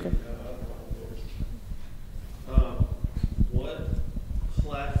 Okay. What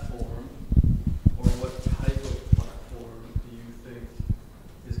platform or what type of platform do you think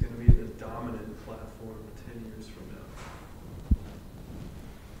is going to be the dominant platform 10 years from now?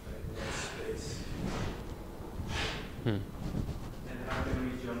 Like what space? And how can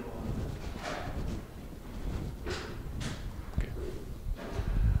we jump on that?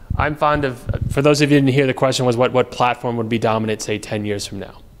 I'm fond of, for those of you who didn't hear, the question was what platform would be dominant, say, 10 years from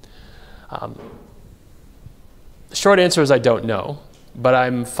now? The short answer is I don't know, but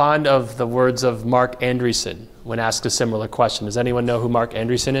I'm fond of the words of Mark Andreessen when asked a similar question. Does anyone know who Mark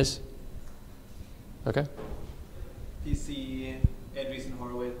Andreessen is? Okay. VC, Andreessen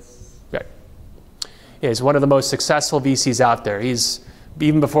Horowitz. Right. Yeah, he's one of the most successful VCs out there.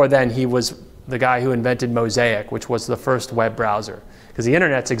 Even before then, he was the guy who invented Mosaic, which was the first web browser. Because the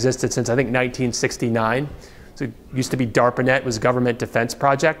internet's existed since, I think, 1969. So it used to be DARPANET, was a government defense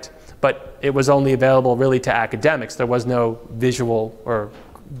project, but it was only available really to academics. There was no visual or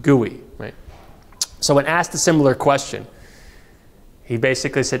GUI, right? So when asked a similar question, he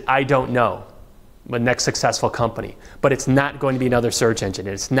basically said, I don't know the next successful company, but it's not going to be another search engine.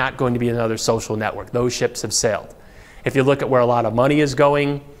 It's not going to be another social network. Those ships have sailed. If you look at where a lot of money is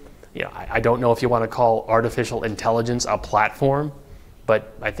going, I don't know if you want to call artificial intelligence a platform,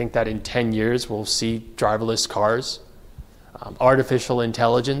 but I think that in 10 years we'll see driverless cars. Artificial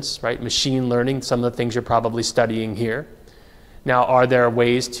intelligence, right? Machine learning, some of the things you're probably studying here. Now, are there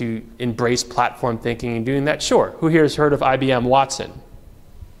ways to embrace platform thinking and doing that? Sure. Who here has heard of IBM Watson?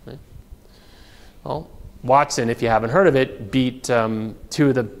 Right? Well, Watson, if you haven't heard of it, beat two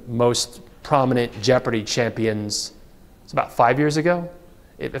of the most prominent Jeopardy champions. It's about 5 years ago.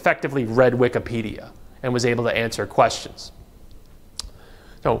 It effectively read Wikipedia and was able to answer questions.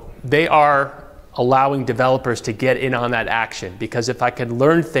 So they are allowing developers to get in on that action, because if I can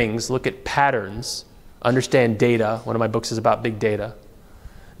learn things, look at patterns, understand data, one of my books is about big data,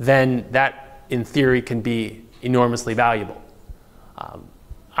 then that in theory can be enormously valuable.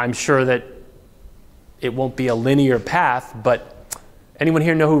 I'm sure that it won't be a linear path, but anyone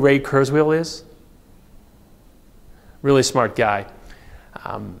here know who Ray Kurzweil is? Really smart guy.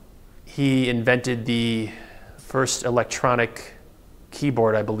 He invented the first electronic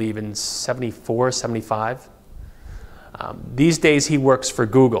keyboard, I believe, in 74, 75. These days he works for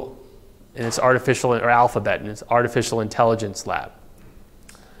Google in its Alphabet in its artificial intelligence lab.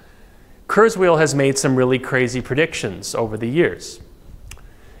 Kurzweil has made some really crazy predictions over the years.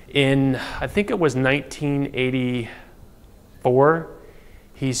 In, I think it was 1984,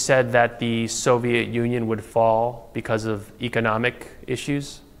 he said that the Soviet Union would fall because of economic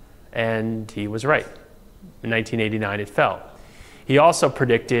issues, and he was right. In 1989, it fell. He also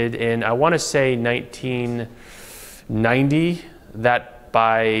predicted in, I want to say 1990, that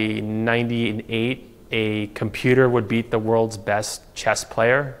by 98, a computer would beat the world's best chess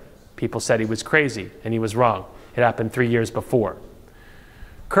player. People said he was crazy, and he was wrong. It happened 3 years before.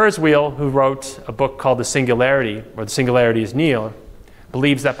 Kurzweil, who wrote a book called The Singularity, or The Singularity is Near,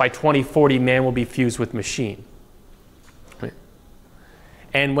 believes that by 2040, man will be fused with machine.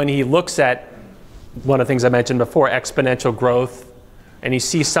 And when he looks at one of the things I mentioned before, exponential growth, and he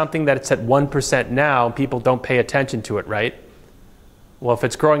sees something that it's at 1% now, people don't pay attention to it, right? Well, if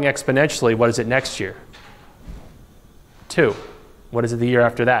it's growing exponentially, what is it next year? 2. What is it the year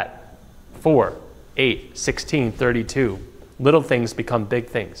after that? 4, 8, 16, 32. Little things become big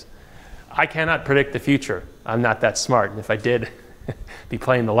things. I cannot predict the future. I'm not that smart. And if I did, be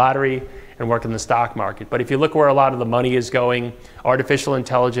playing the lottery and work in the stock market. But if you look where a lot of the money is going, artificial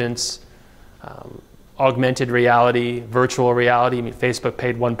intelligence, augmented reality, virtual reality. I mean, Facebook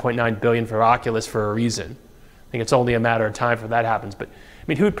paid $1.9 billion for Oculus for a reason. I think it's only a matter of time before that happens. But I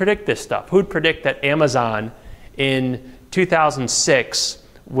mean, who'd predict this stuff? Who'd predict that Amazon in 2006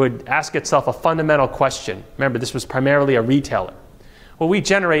 would ask itself a fundamental question? Remember, this was primarily a retailer. Well, we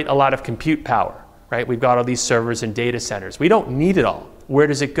generate a lot of compute power, right? We've got all these servers and data centers. We don't need it all. Where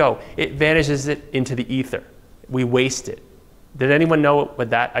does it go? It vanishes it into the ether. We waste it. Did anyone know what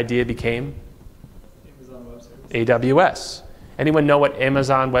that idea became? Amazon Web Services. AWS. Anyone know what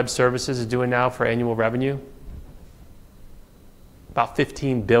Amazon Web Services is doing now for annual revenue? About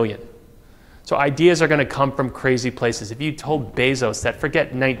 15 billion. So ideas are going to come from crazy places. If you told Bezos that, forget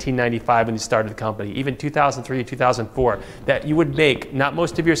 1995 when he started the company, even 2003, 2004, that you would make not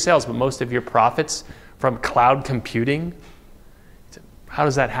most of your sales, but most of your profits from cloud computing, how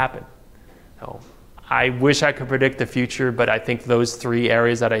does that happen? No. I wish I could predict the future, but I think those 3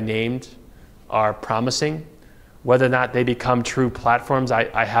 areas that I named are promising. Whether or not they become true platforms,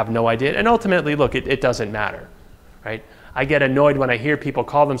 I have no idea. And ultimately, look, it doesn't matter, right? I get annoyed when I hear people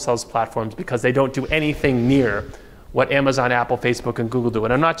call themselves platforms because they don't do anything near what Amazon, Apple, Facebook, and Google do.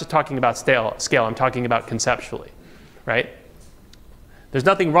 And I'm not just talking about scale, I'm talking about conceptually, right? There's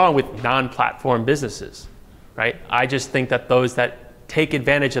nothing wrong with non-platform businesses, right? I just think that those that take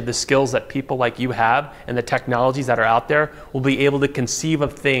advantage of the skills that people like you have and the technologies that are out there will be able to conceive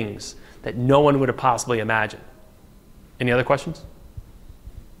of things that no one would have possibly imagined. Any other questions?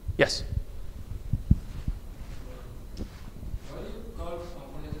 Yes? Why do you call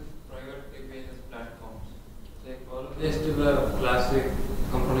companies with private APIs as platforms? Like all of they still have classic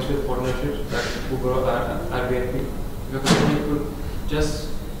companies with partnerships like Uber or Airbnb. Because you could just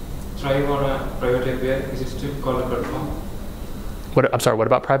thrive on a private API, is it still called a platform? I'm sorry, what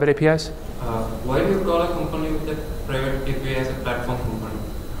about private APIs? Why do you call a company with a private API as a platform company?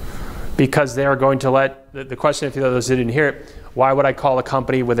 Because they are going to let, the question, if those didn't hear it, why would I call a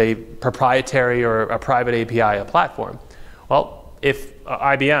company with a proprietary or a private API a platform? Well, if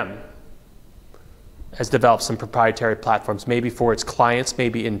IBM has developed some proprietary platforms, maybe for its clients,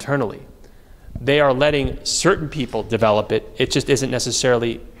 maybe internally, they are letting certain people develop it. It just isn't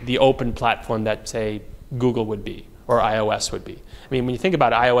necessarily the open platform that, say, Google would be or iOS would be. I mean, when you think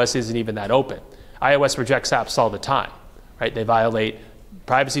about it, iOS isn't even that open. iOS rejects apps all the time, right? They violate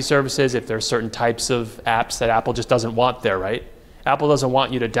privacy services if there are certain types of apps that Apple just doesn't want there, right? Apple doesn't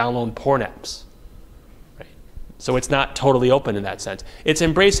want you to download porn apps, right? So it's not totally open in that sense. It's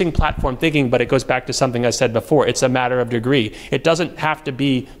embracing platform thinking, but it goes back to something I said before. It's a matter of degree. It doesn't have to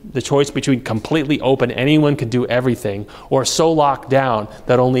be the choice between completely open, anyone can do everything, or so locked down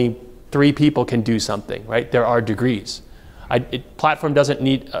that only 3 people can do something, right? There are degrees. Platform doesn't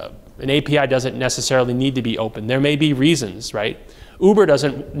need, an API doesn't necessarily need to be open. There may be reasons, right? Uber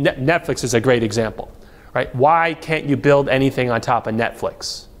doesn't, Netflix is a great example, right? Why can't you build anything on top of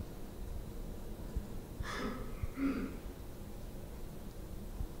Netflix?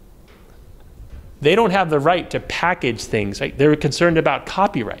 They don't have the right to package things, right? They're concerned about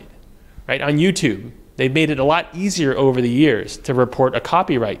copyright, right? On YouTube, they've made it a lot easier over the years to report a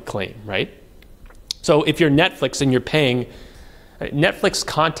copyright claim, right? So if you're Netflix and you're paying, Netflix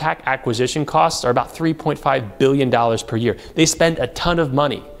contact acquisition costs are about $3.5 billion per year. They spend a ton of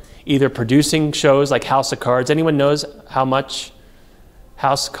money either producing shows like House of Cards. Anyone knows how much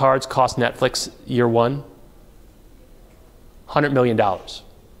House of Cards cost Netflix year 1? $100 million.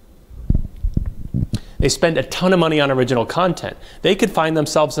 They spend a ton of money on original content. They could find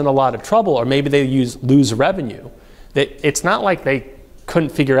themselves in a lot of trouble, or maybe they lose revenue. It's not like they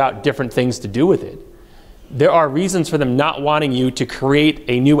couldn't figure out different things to do with it. There are reasons for them not wanting you to create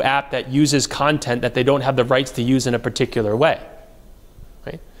a new app that uses content that they don't have the rights to use in a particular way.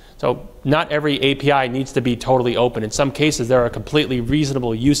 Right? So not every API needs to be totally open. In some cases, there are completely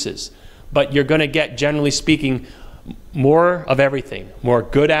reasonable uses. But you're going to get, generally speaking, more of everything. More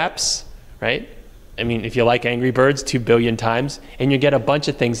good apps, right? I mean, if you like Angry Birds 2 billion times, and you get a bunch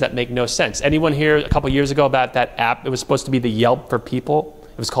of things that make no sense. Anyone here a couple years ago about that app? It was supposed to be the Yelp for people.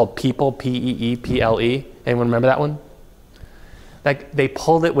 It was called People, P-E-E-P-L-E. Anyone remember that one? Like, they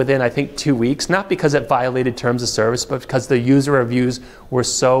pulled it within, I think, 2 weeks, not because it violated terms of service, but because the user reviews were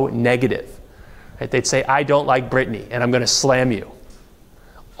so negative. Right? They'd say, I don't like Britney, and I'm going to slam you.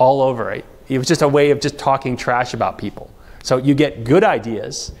 All over it. It was just a way of just talking trash about people. So you get good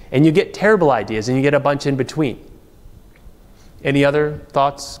ideas, and you get terrible ideas, and you get a bunch in between. Any other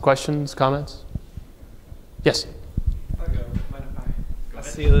thoughts, questions, comments? Yes? I'll go. Mind if I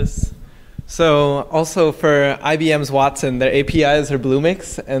see this? So also for IBM's Watson, their APIs are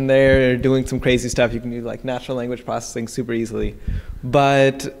Bluemix, and they're doing some crazy stuff. You can do like natural language processing super easily.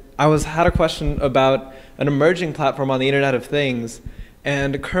 But I had a question about an emerging platform on the Internet of Things.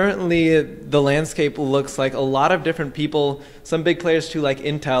 And currently, the landscape looks like a lot of different people, some big players too, like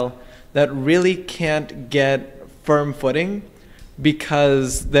Intel, that really can't get firm footing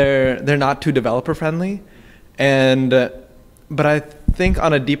because they're not too developer friendly. But I think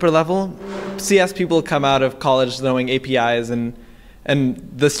on a deeper level, CS people come out of college knowing APIs and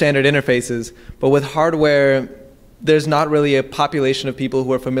the standard interfaces. But with hardware, there's not really a population of people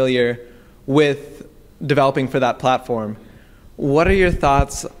who are familiar with developing for that platform. What are your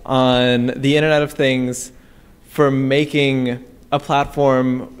thoughts on the Internet of Things for making a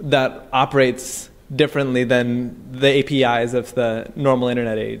platform that operates differently than the APIs of the normal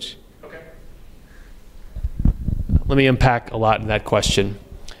Internet age? Okay. Let me unpack a lot in that question.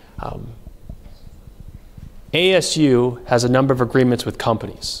 ASU has a number of agreements with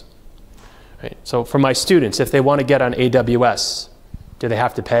companies. Right? So for my students, if they want to get on AWS, do they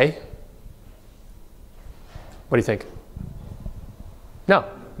have to pay? What do you think? No.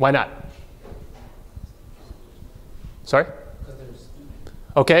 Why not? Sorry?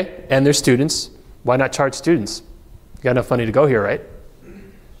 Okay, and they're students. Why not charge students? You got enough money to go here, right?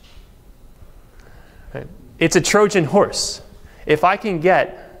 Right. It's a Trojan horse. If I can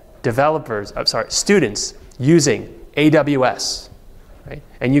get students using AWS, right,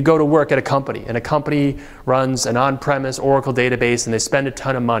 and you go to work at a company, and a company runs an on-premise Oracle database, and they spend a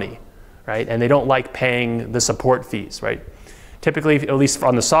ton of money, right, and they don't like paying the support fees, right? Typically, at least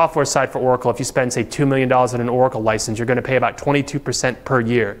on the software side for Oracle, if you spend, say, $2 million on an Oracle license, you're going to pay about 22% per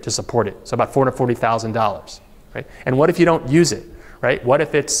year to support it, so about $440,000, right? And what if you don't use it, right? What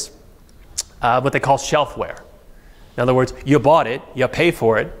if it's what they call shelfware? In other words, you bought it, you pay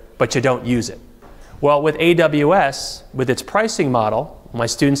for it, but you don't use it. Well, with AWS, with its pricing model, my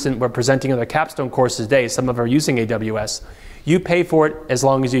students were presenting in their capstone courses today, some of them are using AWS, you pay for it as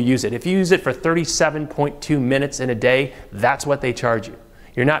long as you use it. If you use it for 37.2 minutes in a day, that's what they charge you.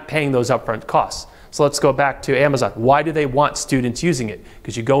 You're not paying those upfront costs. So let's go back to Amazon. Why do they want students using it?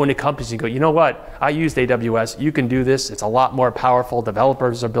 Because you go into companies and you go, you know what, I used AWS, you can do this, it's a lot more powerful,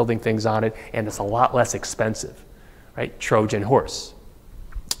 developers are building things on it, and it's a lot less expensive, right? Trojan horse,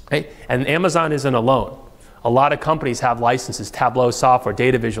 right? And Amazon isn't alone. A lot of companies have licenses, Tableau software,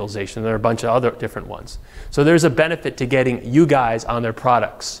 data visualization, there are a bunch of other different ones. So there's a benefit to getting you guys on their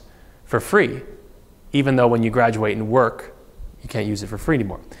products for free, even though when you graduate and work, you can't use it for free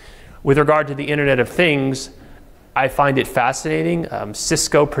anymore. With regard to the Internet of Things, I find it fascinating.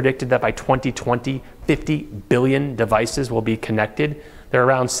 Cisco predicted that by 2020, 50 billion devices will be connected. There are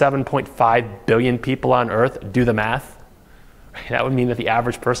around 7.5 billion people on Earth. Do the math. That would mean that the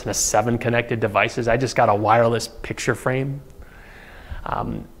average person has 7 connected devices. I just got a wireless picture frame.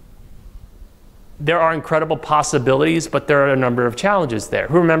 There are incredible possibilities, but there are a number of challenges there.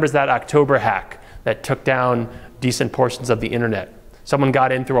 Who remembers that October hack that took down decent portions of the internet? Someone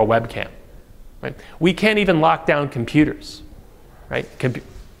got in through a webcam. Right? We can't even lock down computers. Right?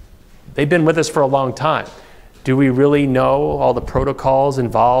 They've been with us for a long time. Do we really know all the protocols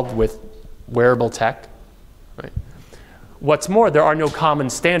involved with wearable tech? Right? What's more, there are no common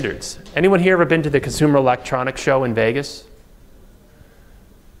standards. Anyone here ever been to the Consumer Electronics Show in Vegas?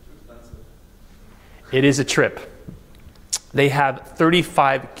 It is a trip. They have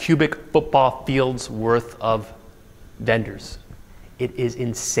 35 cubic football fields worth of vendors. It is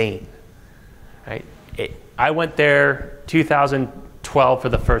insane. Right? I went there 2012 for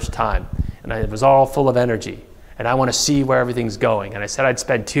the first time. and it was all full of energy, and I want to see where everything's going. And I said I'd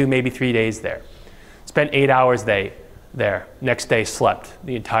spend 2, maybe 3 days there. Spent 8 hours there. Next day, slept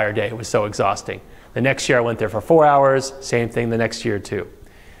the entire day. It was so exhausting. The next year, I went there for 4 hours. Same thing the next year, too.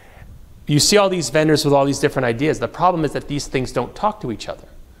 You see all these vendors with all these different ideas. The problem is that these things don't talk to each other,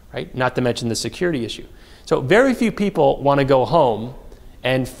 right? Not to mention the security issue. So very few people want to go home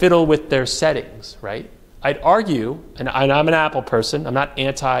and fiddle with their settings, right? I'd argue, and I'm an Apple person, I'm not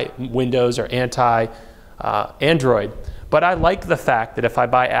anti-Windows or anti-Android, but I like the fact that if I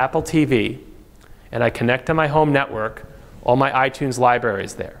buy Apple TV and I connect to my home network, all my iTunes library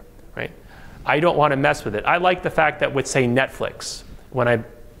is there, right? I don't want to mess with it. I like the fact that with, say, Netflix, when I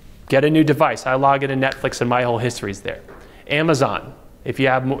get a new device, I log into Netflix and my whole history is there. Amazon, if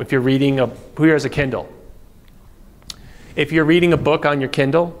you're reading who here has a Kindle? If you're reading a book on your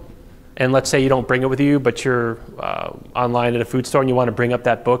Kindle, and let's say you don't bring it with you, but you're online at a food store and you want to bring up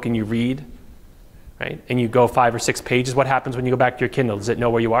that book and you read, right? And you go 5 or 6 pages, what happens when you go back to your Kindle? Does it know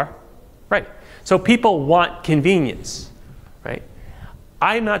where you are? Right. So people want convenience, right?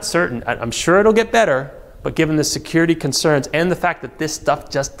 I'm not certain. I'm sure it'll get better, but given the security concerns and the fact that this stuff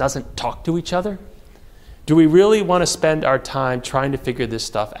just doesn't talk to each other, do we really want to spend our time trying to figure this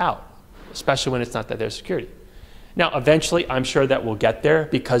stuff out, especially when it's not that there's security? Now, eventually, I'm sure that we'll get there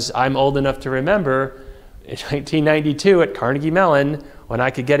because I'm old enough to remember in 1992 at Carnegie Mellon when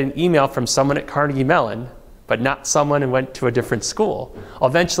I could get an email from someone at Carnegie Mellon, but not someone who went to a different school.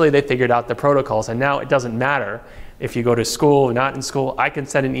 Eventually, they figured out the protocols, and now it doesn't matter if you go to school or not in school. I can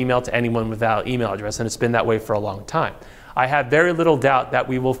send an email to anyone with a valid email address, and it's been that way for a long time. I have very little doubt that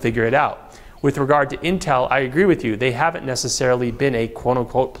we will figure it out. With regard to Intel, I agree with you. They haven't necessarily been a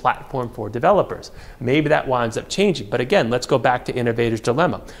quote-unquote platform for developers. Maybe that winds up changing. But again, let's go back to Innovator's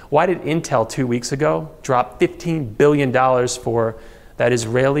Dilemma. Why did Intel 2 weeks ago drop $15 billion for that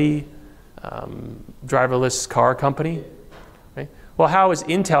Israeli driverless car company? Right? Well, how has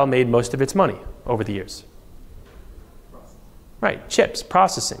Intel made most of its money over the years? Right, chips,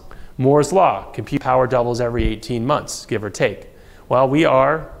 processing. Moore's Law, compute power doubles every 18 months, give or take. Well, we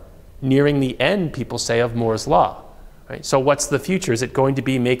are nearing the end, people say, of Moore's Law. Right? So what's the future? Is it going to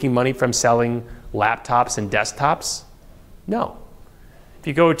be making money from selling laptops and desktops? No. If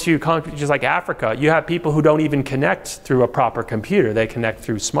you go to countries like Africa, you have people who don't even connect through a proper computer. They connect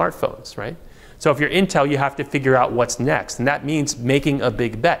through smartphones, right? So if you're Intel, you have to figure out what's next. And that means making a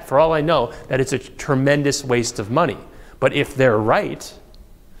big bet. For all I know, that it's a tremendous waste of money. But if they're right,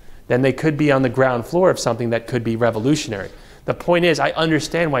 then they could be on the ground floor of something that could be revolutionary. The point is, I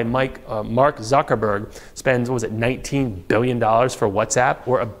understand why Mark Zuckerberg spends, what was it, $19 billion for WhatsApp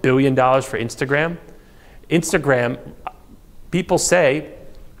or $1 billion for Instagram. Instagram, people say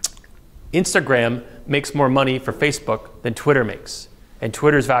Instagram makes more money for Facebook than Twitter makes. And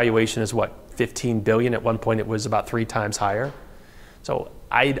Twitter's valuation is what, 15 billion? At one point it was about 3 times higher. So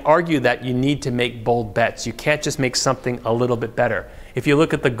I'd argue that you need to make bold bets. You can't just make something a little bit better. If you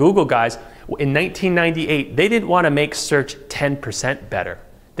look at the Google guys, in 1998, they didn't want to make search 10% better.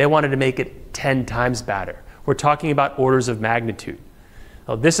 They wanted to make it 10 times better. We're talking about orders of magnitude.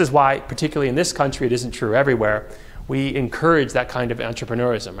 Now, this is why, particularly in this country, it isn't true everywhere, we encourage that kind of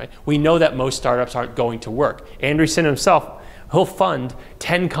entrepreneurism, right? We know that most startups aren't going to work. Andreessen himself, he'll fund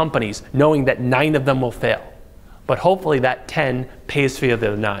 10 companies knowing that 9 of them will fail. But hopefully that 10 pays for the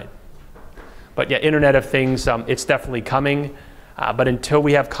other 9. But yeah, Internet of Things, it's definitely coming. But until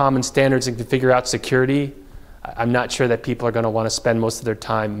we have common standards and can figure out security, I'm not sure that people are going to want to spend most of their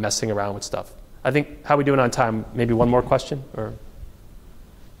time messing around with stuff. I think, how are we doing on time? Maybe one more question? Or?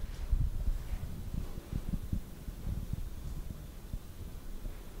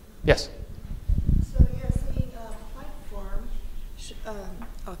 Yes? So you're saying a platform,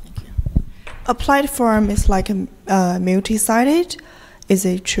 thank you. A platform is like a multi-sided. Is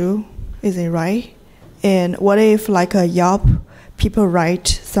it true? Is it right? And what if like a Yelp, people write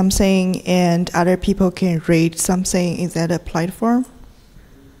something and other people can read something? Is that a platform?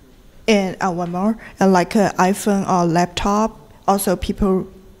 And one more, and like an iPhone or laptop, also people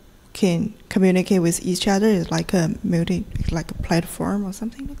can communicate with each other. It's like a platform or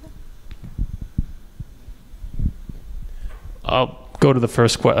something like that. I'll go to the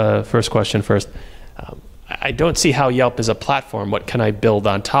first question first. I don't see how Yelp is a platform. What can I build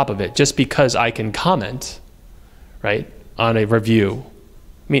on top of it? Just because I can comment, right, on a review.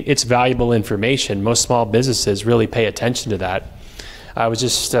 I mean, it's valuable information. Most small businesses really pay attention to that. I was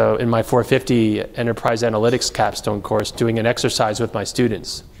just in my 450 Enterprise Analytics capstone course doing an exercise with my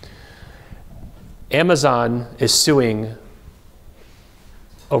students. Amazon is suing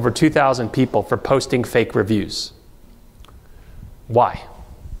over 2,000 people for posting fake reviews. Why?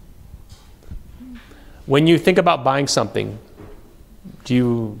 When you think about buying something, do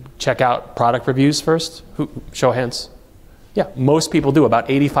you check out product reviews first? Show of hands. Yeah, most people do. About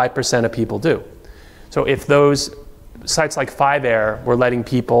 85% of people do. So if those sites like 5air were letting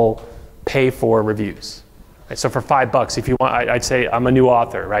people pay for reviews, right? So for $5, if you want, I'd say I'm a new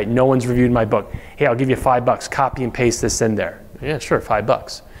author, right? No one's reviewed my book. Hey, I'll give you $5. Copy and paste this in there. Yeah, sure,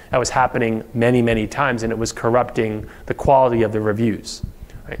 $5. That was happening many, many times, and it was corrupting the quality of the reviews.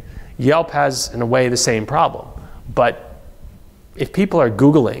 Right? Yelp has, in a way, the same problem. But if people are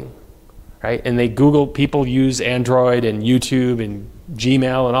Googling, right, and people use Android and YouTube and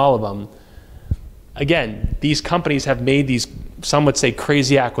Gmail and all of them, again, these companies have made these, some would say,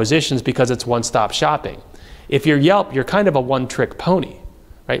 crazy acquisitions because it's one-stop shopping. If you're Yelp, you're kind of a one-trick pony,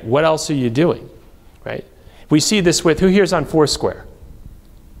 right? What else are you doing, right? We see this with, who here's on Foursquare?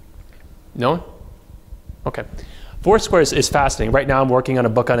 No one? Okay. Foursquare is fascinating. Right now I'm working on a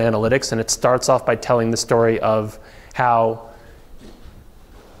book on analytics, and it starts off by telling the story of how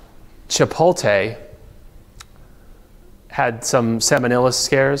Chipotle had some salmonella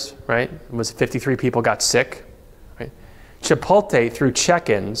scares, right? It was 53 people got sick, right? Chipotle, through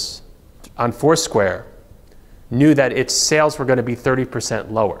check-ins on Foursquare, knew that its sales were going to be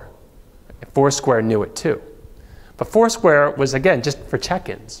 30% lower. Foursquare knew it too. But Foursquare was, again, just for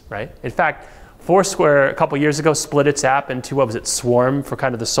check-ins, right? In fact, Foursquare, a couple years ago, split its app into, what was it, Swarm for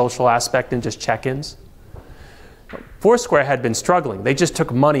kind of the social aspect and just check-ins. Foursquare had been struggling. They just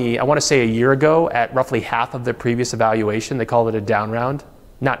took money, I want to say a year ago, at roughly half of their previous evaluation. They called it a down round.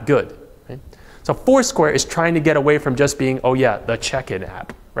 Not good, right? So Foursquare is trying to get away from just being, oh yeah, the check-in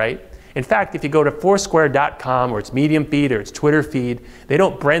app, right? In fact, if you go to Foursquare.com or its Medium feed or its Twitter feed, they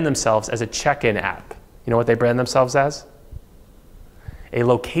don't brand themselves as a check-in app. You know what they brand themselves as? A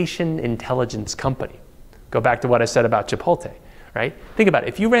location intelligence company. Go back to what I said about Chipotle, right? Think about it.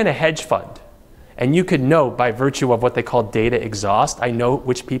 If you ran a hedge fund and you could know by virtue of what they call data exhaust, I know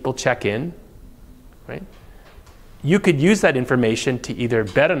which people check in, right? You could use that information to either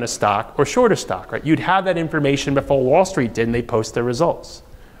bet on a stock or short a stock, right? You'd have that information before Wall Street did and they post their results.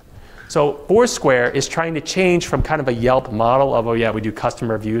 So Foursquare is trying to change from kind of a Yelp model of, oh yeah, we do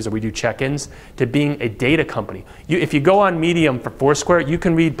customer reviews or we do check-ins, to being a data company. If you go on Medium for Foursquare, you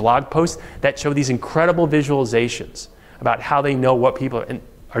can read blog posts that show these incredible visualizations about how they know what people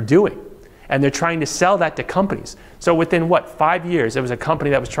are doing. And they're trying to sell that to companies. So within, what, 5 years, there was a company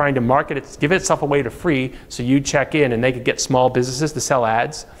that was trying to market it, give itself away to free, so you check in and they could get small businesses to sell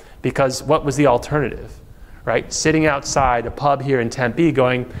ads, because what was the alternative? Right? Sitting outside a pub here in Tempe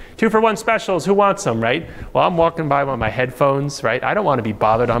going, 2-for-1 specials, who wants them, right? Well, I'm walking by with my headphones, right? I don't want to be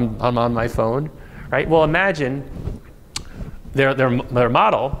bothered, I'm on my phone, right? Well, imagine their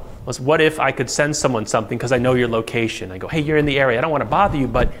model was, what if I could send someone something because I know your location? I go, hey, you're in the area, I don't want to bother you,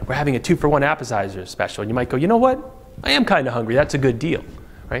 but we're having a 2-for-1 appetizer special. And you might go, you know what? I am kind of hungry, that's a good deal,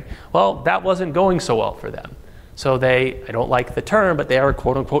 right? Well, that wasn't going so well for them. So I don't like the term, but they are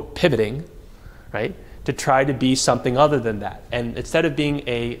quote unquote pivoting, right? To try to be something other than that. And instead of being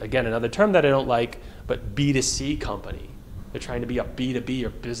again, another term that I don't like, but B2C company, they're trying to be a B2B or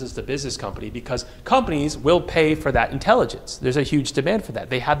business-to-business company, because companies will pay for that intelligence. There's a huge demand for that.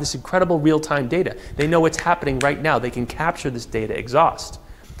 They have this incredible real-time data. They know what's happening right now. They can capture this data exhaust.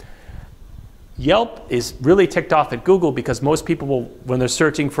 Yelp is really ticked off at Google because most people will, when they're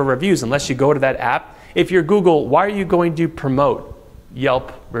searching for reviews, unless you go to that app, if you're Google, why are you going to promote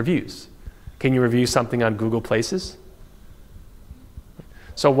Yelp reviews? Can you review something on Google Places?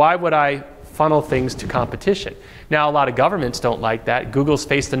 So why would I funnel things to competition? Now, a lot of governments don't like that. Google's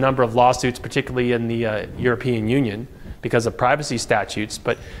faced a number of lawsuits, particularly in the European Union, because of privacy statutes.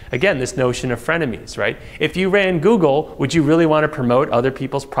 But again, this notion of frenemies, right? If you ran Google, would you really want to promote other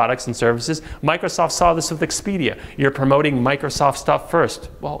people's products and services? Microsoft saw this with Expedia. You're promoting Microsoft stuff first.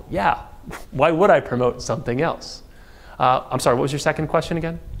 Well, yeah. Why would I promote something else? I'm sorry, what was your second question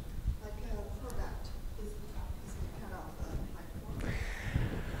again?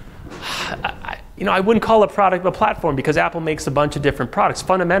 I wouldn't call a product a platform, because Apple makes a bunch of different products.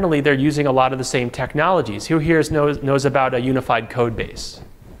 Fundamentally, they're using a lot of the same technologies. Who here knows about a unified code base?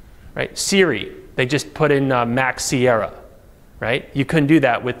 Right? Siri, they just put in Mac Sierra, right? You couldn't do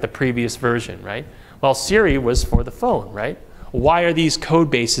that with the previous version, right? Well, Siri was for the phone, right? Why are these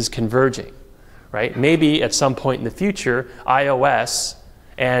code bases converging, right? Maybe at some point in the future, iOS,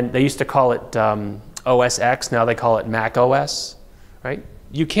 and they used to call it OS X, now they call it Mac OS, right?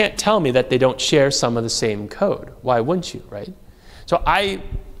 You can't tell me that they don't share some of the same code. Why wouldn't you, right? So I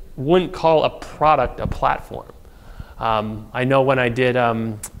wouldn't call a product a platform. I know when I did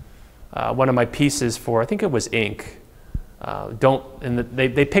one of my pieces for, I think it was Inc.,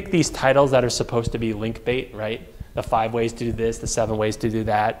 They pick these titles that are supposed to be link bait, right? The 5 ways to do this, the 7 ways to do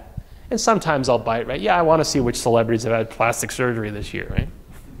that. And sometimes I'll bite, right? Yeah, I want to see which celebrities have had plastic surgery this year, right?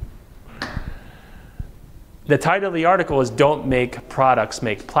 The title of the article is "Don't Make Products,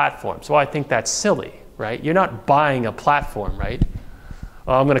 Make Platforms." Well, I think that's silly, right? You're not buying a platform, right?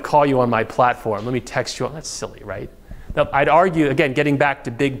 Oh, I'm going to call you on my platform. Let me text you. That's silly, right? I'd argue, again, getting back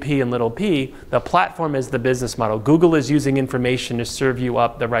to big P and little p, the platform is the business model. Google is using information to serve you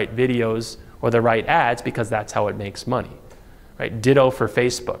up the right videos or the right ads because that's how it makes money, right? Ditto for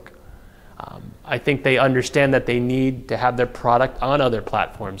Facebook. I think they understand that they need to have their product on other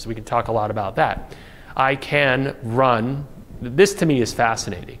platforms. We can talk a lot about that. I can run, this to me is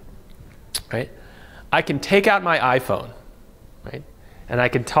fascinating, right? I can take out my iPhone, right? And I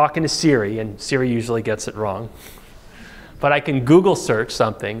can talk into Siri, and Siri usually gets it wrong. But I can Google search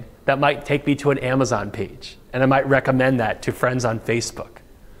something that might take me to an Amazon page, and I might recommend that to friends on Facebook.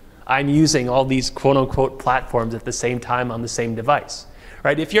 I'm using all these quote-unquote platforms at the same time on the same device.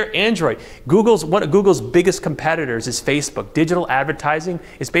 Right? If you're Android, one of Google's biggest competitors is Facebook. Digital advertising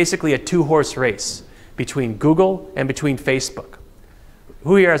is basically a 2-horse race between Google and between Facebook.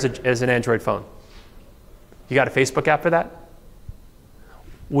 Who here has an Android phone? You got a Facebook app for that?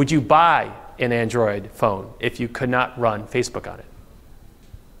 Would you buy an Android phone if you could not run Facebook on it?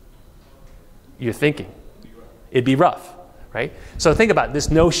 You're thinking. It'd be rough, right? So think about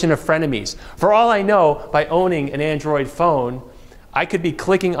this notion of frenemies. For all I know, by owning an Android phone, I could be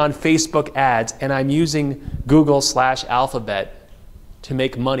clicking on Facebook ads and I'm using Google/Alphabet to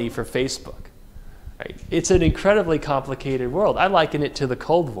make money for Facebook. Right? It's an incredibly complicated world. I liken it to the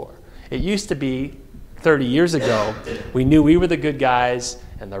Cold War. It used to be 30 years ago, we knew we were the good guys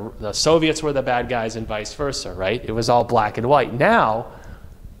and the Soviets were the bad guys and vice versa, right? It was all black and white. Now,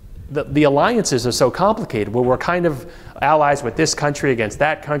 the alliances are so complicated where we're kind of allies with this country against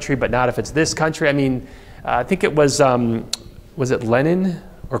that country, but not if it's this country. I mean, I think it was it Lenin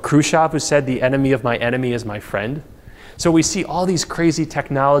or Khrushchev who said, "The enemy of my enemy is my friend"? So we see all these crazy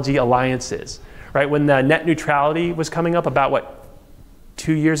technology alliances, right? When the net neutrality was coming up about, what,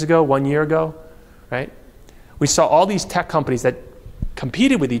 2 years ago, 1 year ago, right? We saw all these tech companies that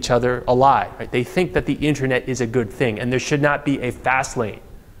competed with each other ally, right? They think that the internet is a good thing and there should not be a fast lane,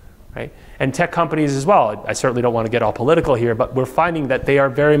 right? And tech companies as well, I certainly don't want to get all political here, but we're finding that they are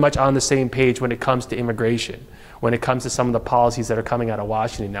very much on the same page when it comes to immigration, when it comes to some of the policies that are coming out of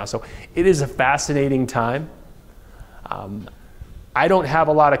Washington now. So it is a fascinating time. I don't have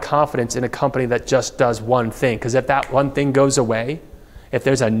a lot of confidence in a company that just does one thing, because if that one thing goes away, if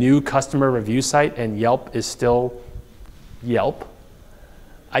there's a new customer review site and Yelp is still Yelp,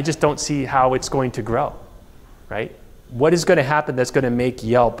 I just don't see how it's going to grow, right? What is going to happen that's going to make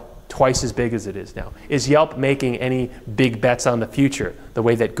Yelp twice as big as it is now? Is Yelp making any big bets on the future the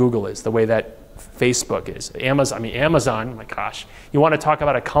way that Google is, the way that Facebook is? Amazon, my gosh. You want to talk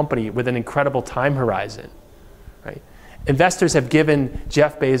about a company with an incredible time horizon, right? Investors have given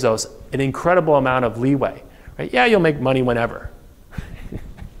Jeff Bezos an incredible amount of leeway, right? Yeah, you'll make money whenever.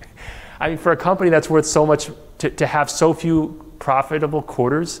 I mean, for a company that's worth so much, to have so few profitable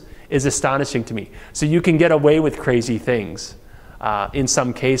quarters is astonishing to me. So you can get away with crazy things in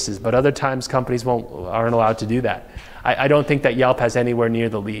some cases, but other times companies aren't allowed to do that. I don't think that Yelp has anywhere near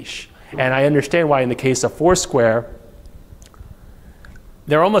the leash. And I understand why in the case of Foursquare,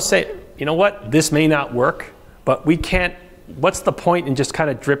 they're almost saying, you know what, this may not work, but we can't, what's the point in just kind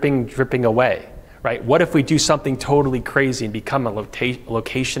of dripping away, right? What if we do something totally crazy and become a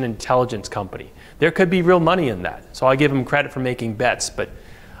location intelligence company? There could be real money in that. So I give them credit for making bets, but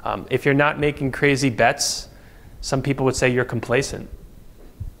if you're not making crazy bets, some people would say you're complacent.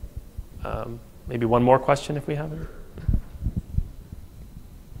 Maybe one more question if we have it.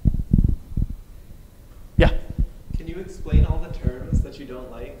 Yeah? Can you explain all the terms that you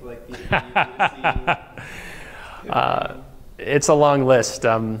don't like the it's a long list.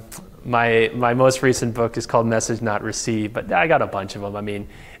 My most recent book is called Message Not Received, but I got a bunch of them. I mean,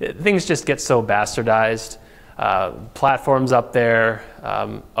 things just get so bastardized. Platforms up there.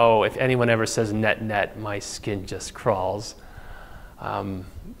 Oh, if anyone ever says net, my skin just crawls. I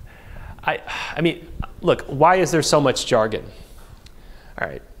mean, look, why is there so much jargon? All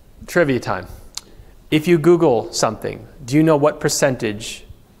right, trivia time. If you Google something, do you know what percentage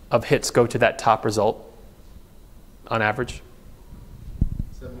of hits go to that top result on average?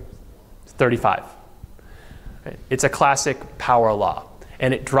 70%. 35. Right? It's a classic power law,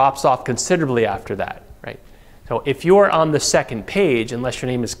 and it drops off considerably after that. Right? So if you're on the second page, unless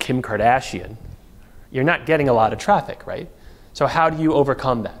your name is Kim Kardashian, you're not getting a lot of traffic, right? So how do you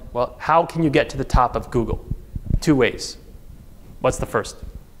overcome that? Well, how can you get to the top of Google? Two ways. What's the first?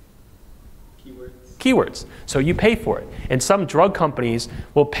 Keywords. Keywords. So you pay for it. And some drug companies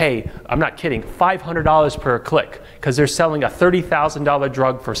will pay, I'm not kidding, $500 per click because they're selling a $30,000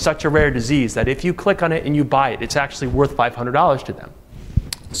 drug for such a rare disease that if you click on it and you buy it, it's actually worth $500 to them.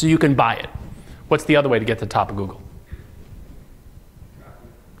 So you can buy it. What's the other way to get to the top of Google?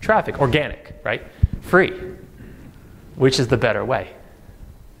 Traffic, organic, right? Free. Which is the better way?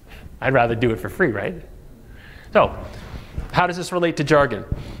 I'd rather do it for free, right? So, how does this relate to jargon?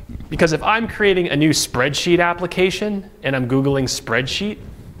 Because if I'm creating a new spreadsheet application and I'm Googling spreadsheet,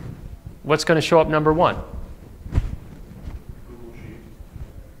 what's going to show up number one? Google Sheet,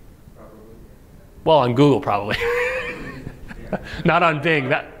 probably. Well, on Google probably. Not on Bing.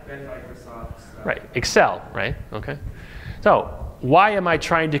 Then Microsoft stuff. Right, Excel, right? Okay. So why am I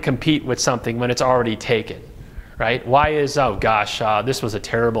trying to compete with something when it's already taken, right? Why is, oh gosh, this was a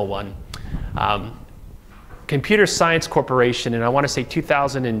terrible one. Computer Science Corporation, and I want to say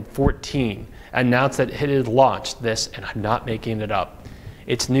 2014, announced that it had launched this, and I'm not making it up,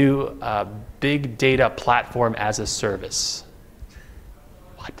 its new big data platform as a service.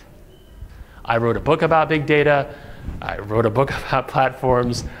 What? I wrote a book about big data. I wrote a book about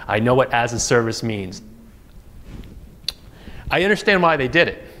platforms. I know what as a service means. I understand why they did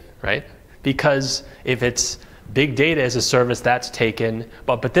it, right? Because if it's big data as a service, that's taken,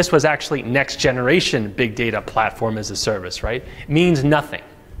 but this was actually next generation big data platform as a service, right? It means nothing,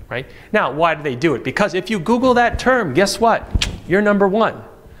 right? Now, why do they do it? Because if you Google that term, guess what? You're number one.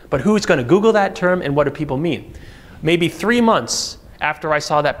 But who's going to Google that term and what do people mean? Maybe 3 months after I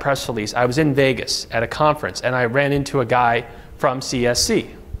saw that press release, I was in Vegas at a conference and I ran into a guy from CSC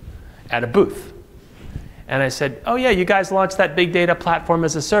at a booth. And I said, oh yeah, you guys launched that big data platform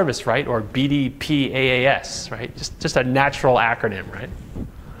as a service, right? Or BDPAAS, right? Just a natural acronym, right?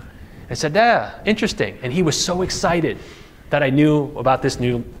 I said, yeah, interesting. And he was so excited that I knew about this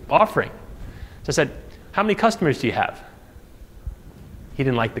new offering. So I said, how many customers do you have? He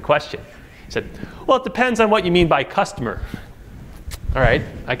didn't like the question. He said, well, it depends on what you mean by customer. All right,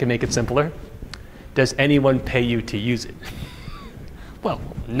 I can make it simpler. Does anyone pay you to use it? Well,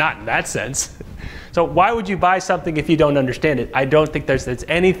 not in that sense. So why would you buy something if you don't understand it? I don't think there's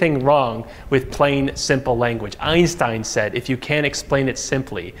anything wrong with plain, simple language. Einstein said, if you can't explain it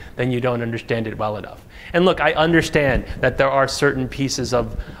simply, then you don't understand it well enough. And look, I understand that there are certain pieces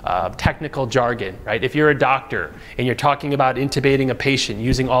of technical jargon, right? If you're a doctor and you're talking about intubating a patient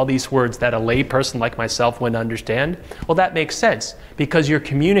using all these words that a lay person like myself wouldn't understand, well, that makes sense because you're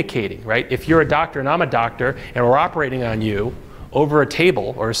communicating, right? If you're a doctor and I'm a doctor and we're operating on you over a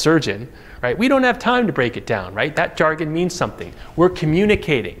table or a surgeon, right? We don't have time to break it down, right? That jargon means something. We're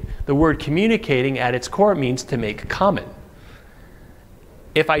communicating. The word communicating at its core means to make common.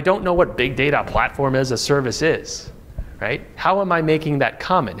 If I don't know what big data platform as a service is, right? How am I making that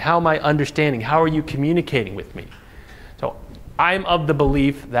common? How am I understanding? How are you communicating with me? So I'm of the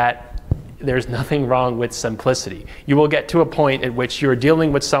belief that there's nothing wrong with simplicity. You will get to a point at which you're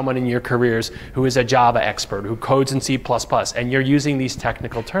dealing with someone in your careers who is a Java expert, who codes in C++, and you're using these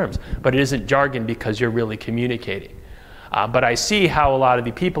technical terms. But it isn't jargon because you're really communicating. But I see how a lot of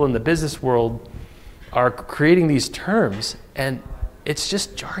the people in the business world are creating these terms, and it's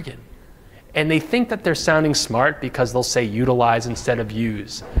just jargon. And they think that they're sounding smart because they'll say utilize instead of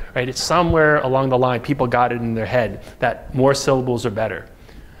use, right? It's somewhere along the line, people got it in their head that more syllables are better.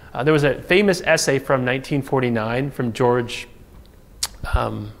 There was a famous essay from 1949 from George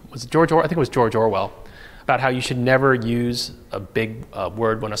Orwell, about how you should never use a big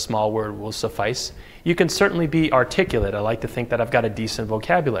word when a small word will suffice. You can certainly be articulate. I like to think that I've got a decent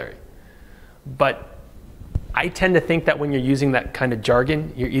vocabulary. But I tend to think that when you're using that kind of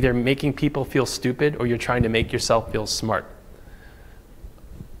jargon, you're either making people feel stupid or you're trying to make yourself feel smart.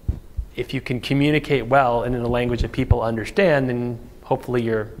 If you can communicate well and in a language that people understand, then hopefully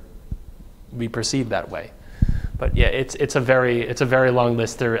you're be perceived that way. But yeah, it's a very long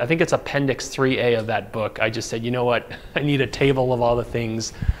list. There, I think it's Appendix 3A of that book. I just said, you know what, I need a table of all the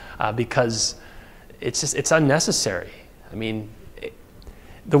things because it's unnecessary. I mean,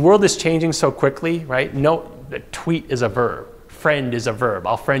 the world is changing so quickly, right? No, tweet is a verb. Friend is a verb.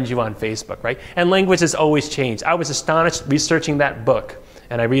 I'll friend you on Facebook, right? And language has always changed. I was astonished researching that book,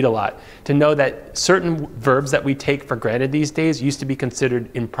 and I read a lot, to know that certain verbs that we take for granted these days used to be considered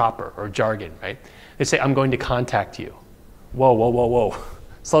improper or jargon, right? They say, I'm going to contact you. Whoa, whoa, whoa, whoa.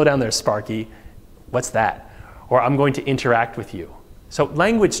 Slow down there, Sparky. What's that? Or I'm going to interact with you. So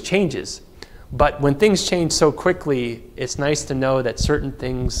language changes. But when things change so quickly, it's nice to know that certain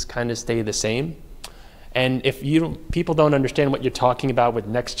things kind of stay the same. And if people don't understand what you're talking about with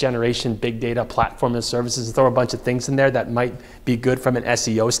next generation big data platform and services, throw a bunch of things in there that might be good from an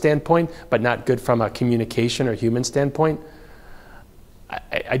SEO standpoint, but not good from a communication or human standpoint,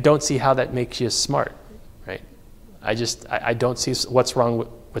 I don't see how that makes you smart, right? I don't see what's wrong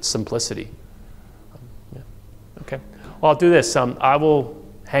with simplicity. Yeah. Okay. Well, I'll do this. I will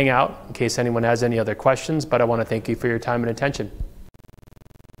hang out in case anyone has any other questions, but I want to thank you for your time and attention.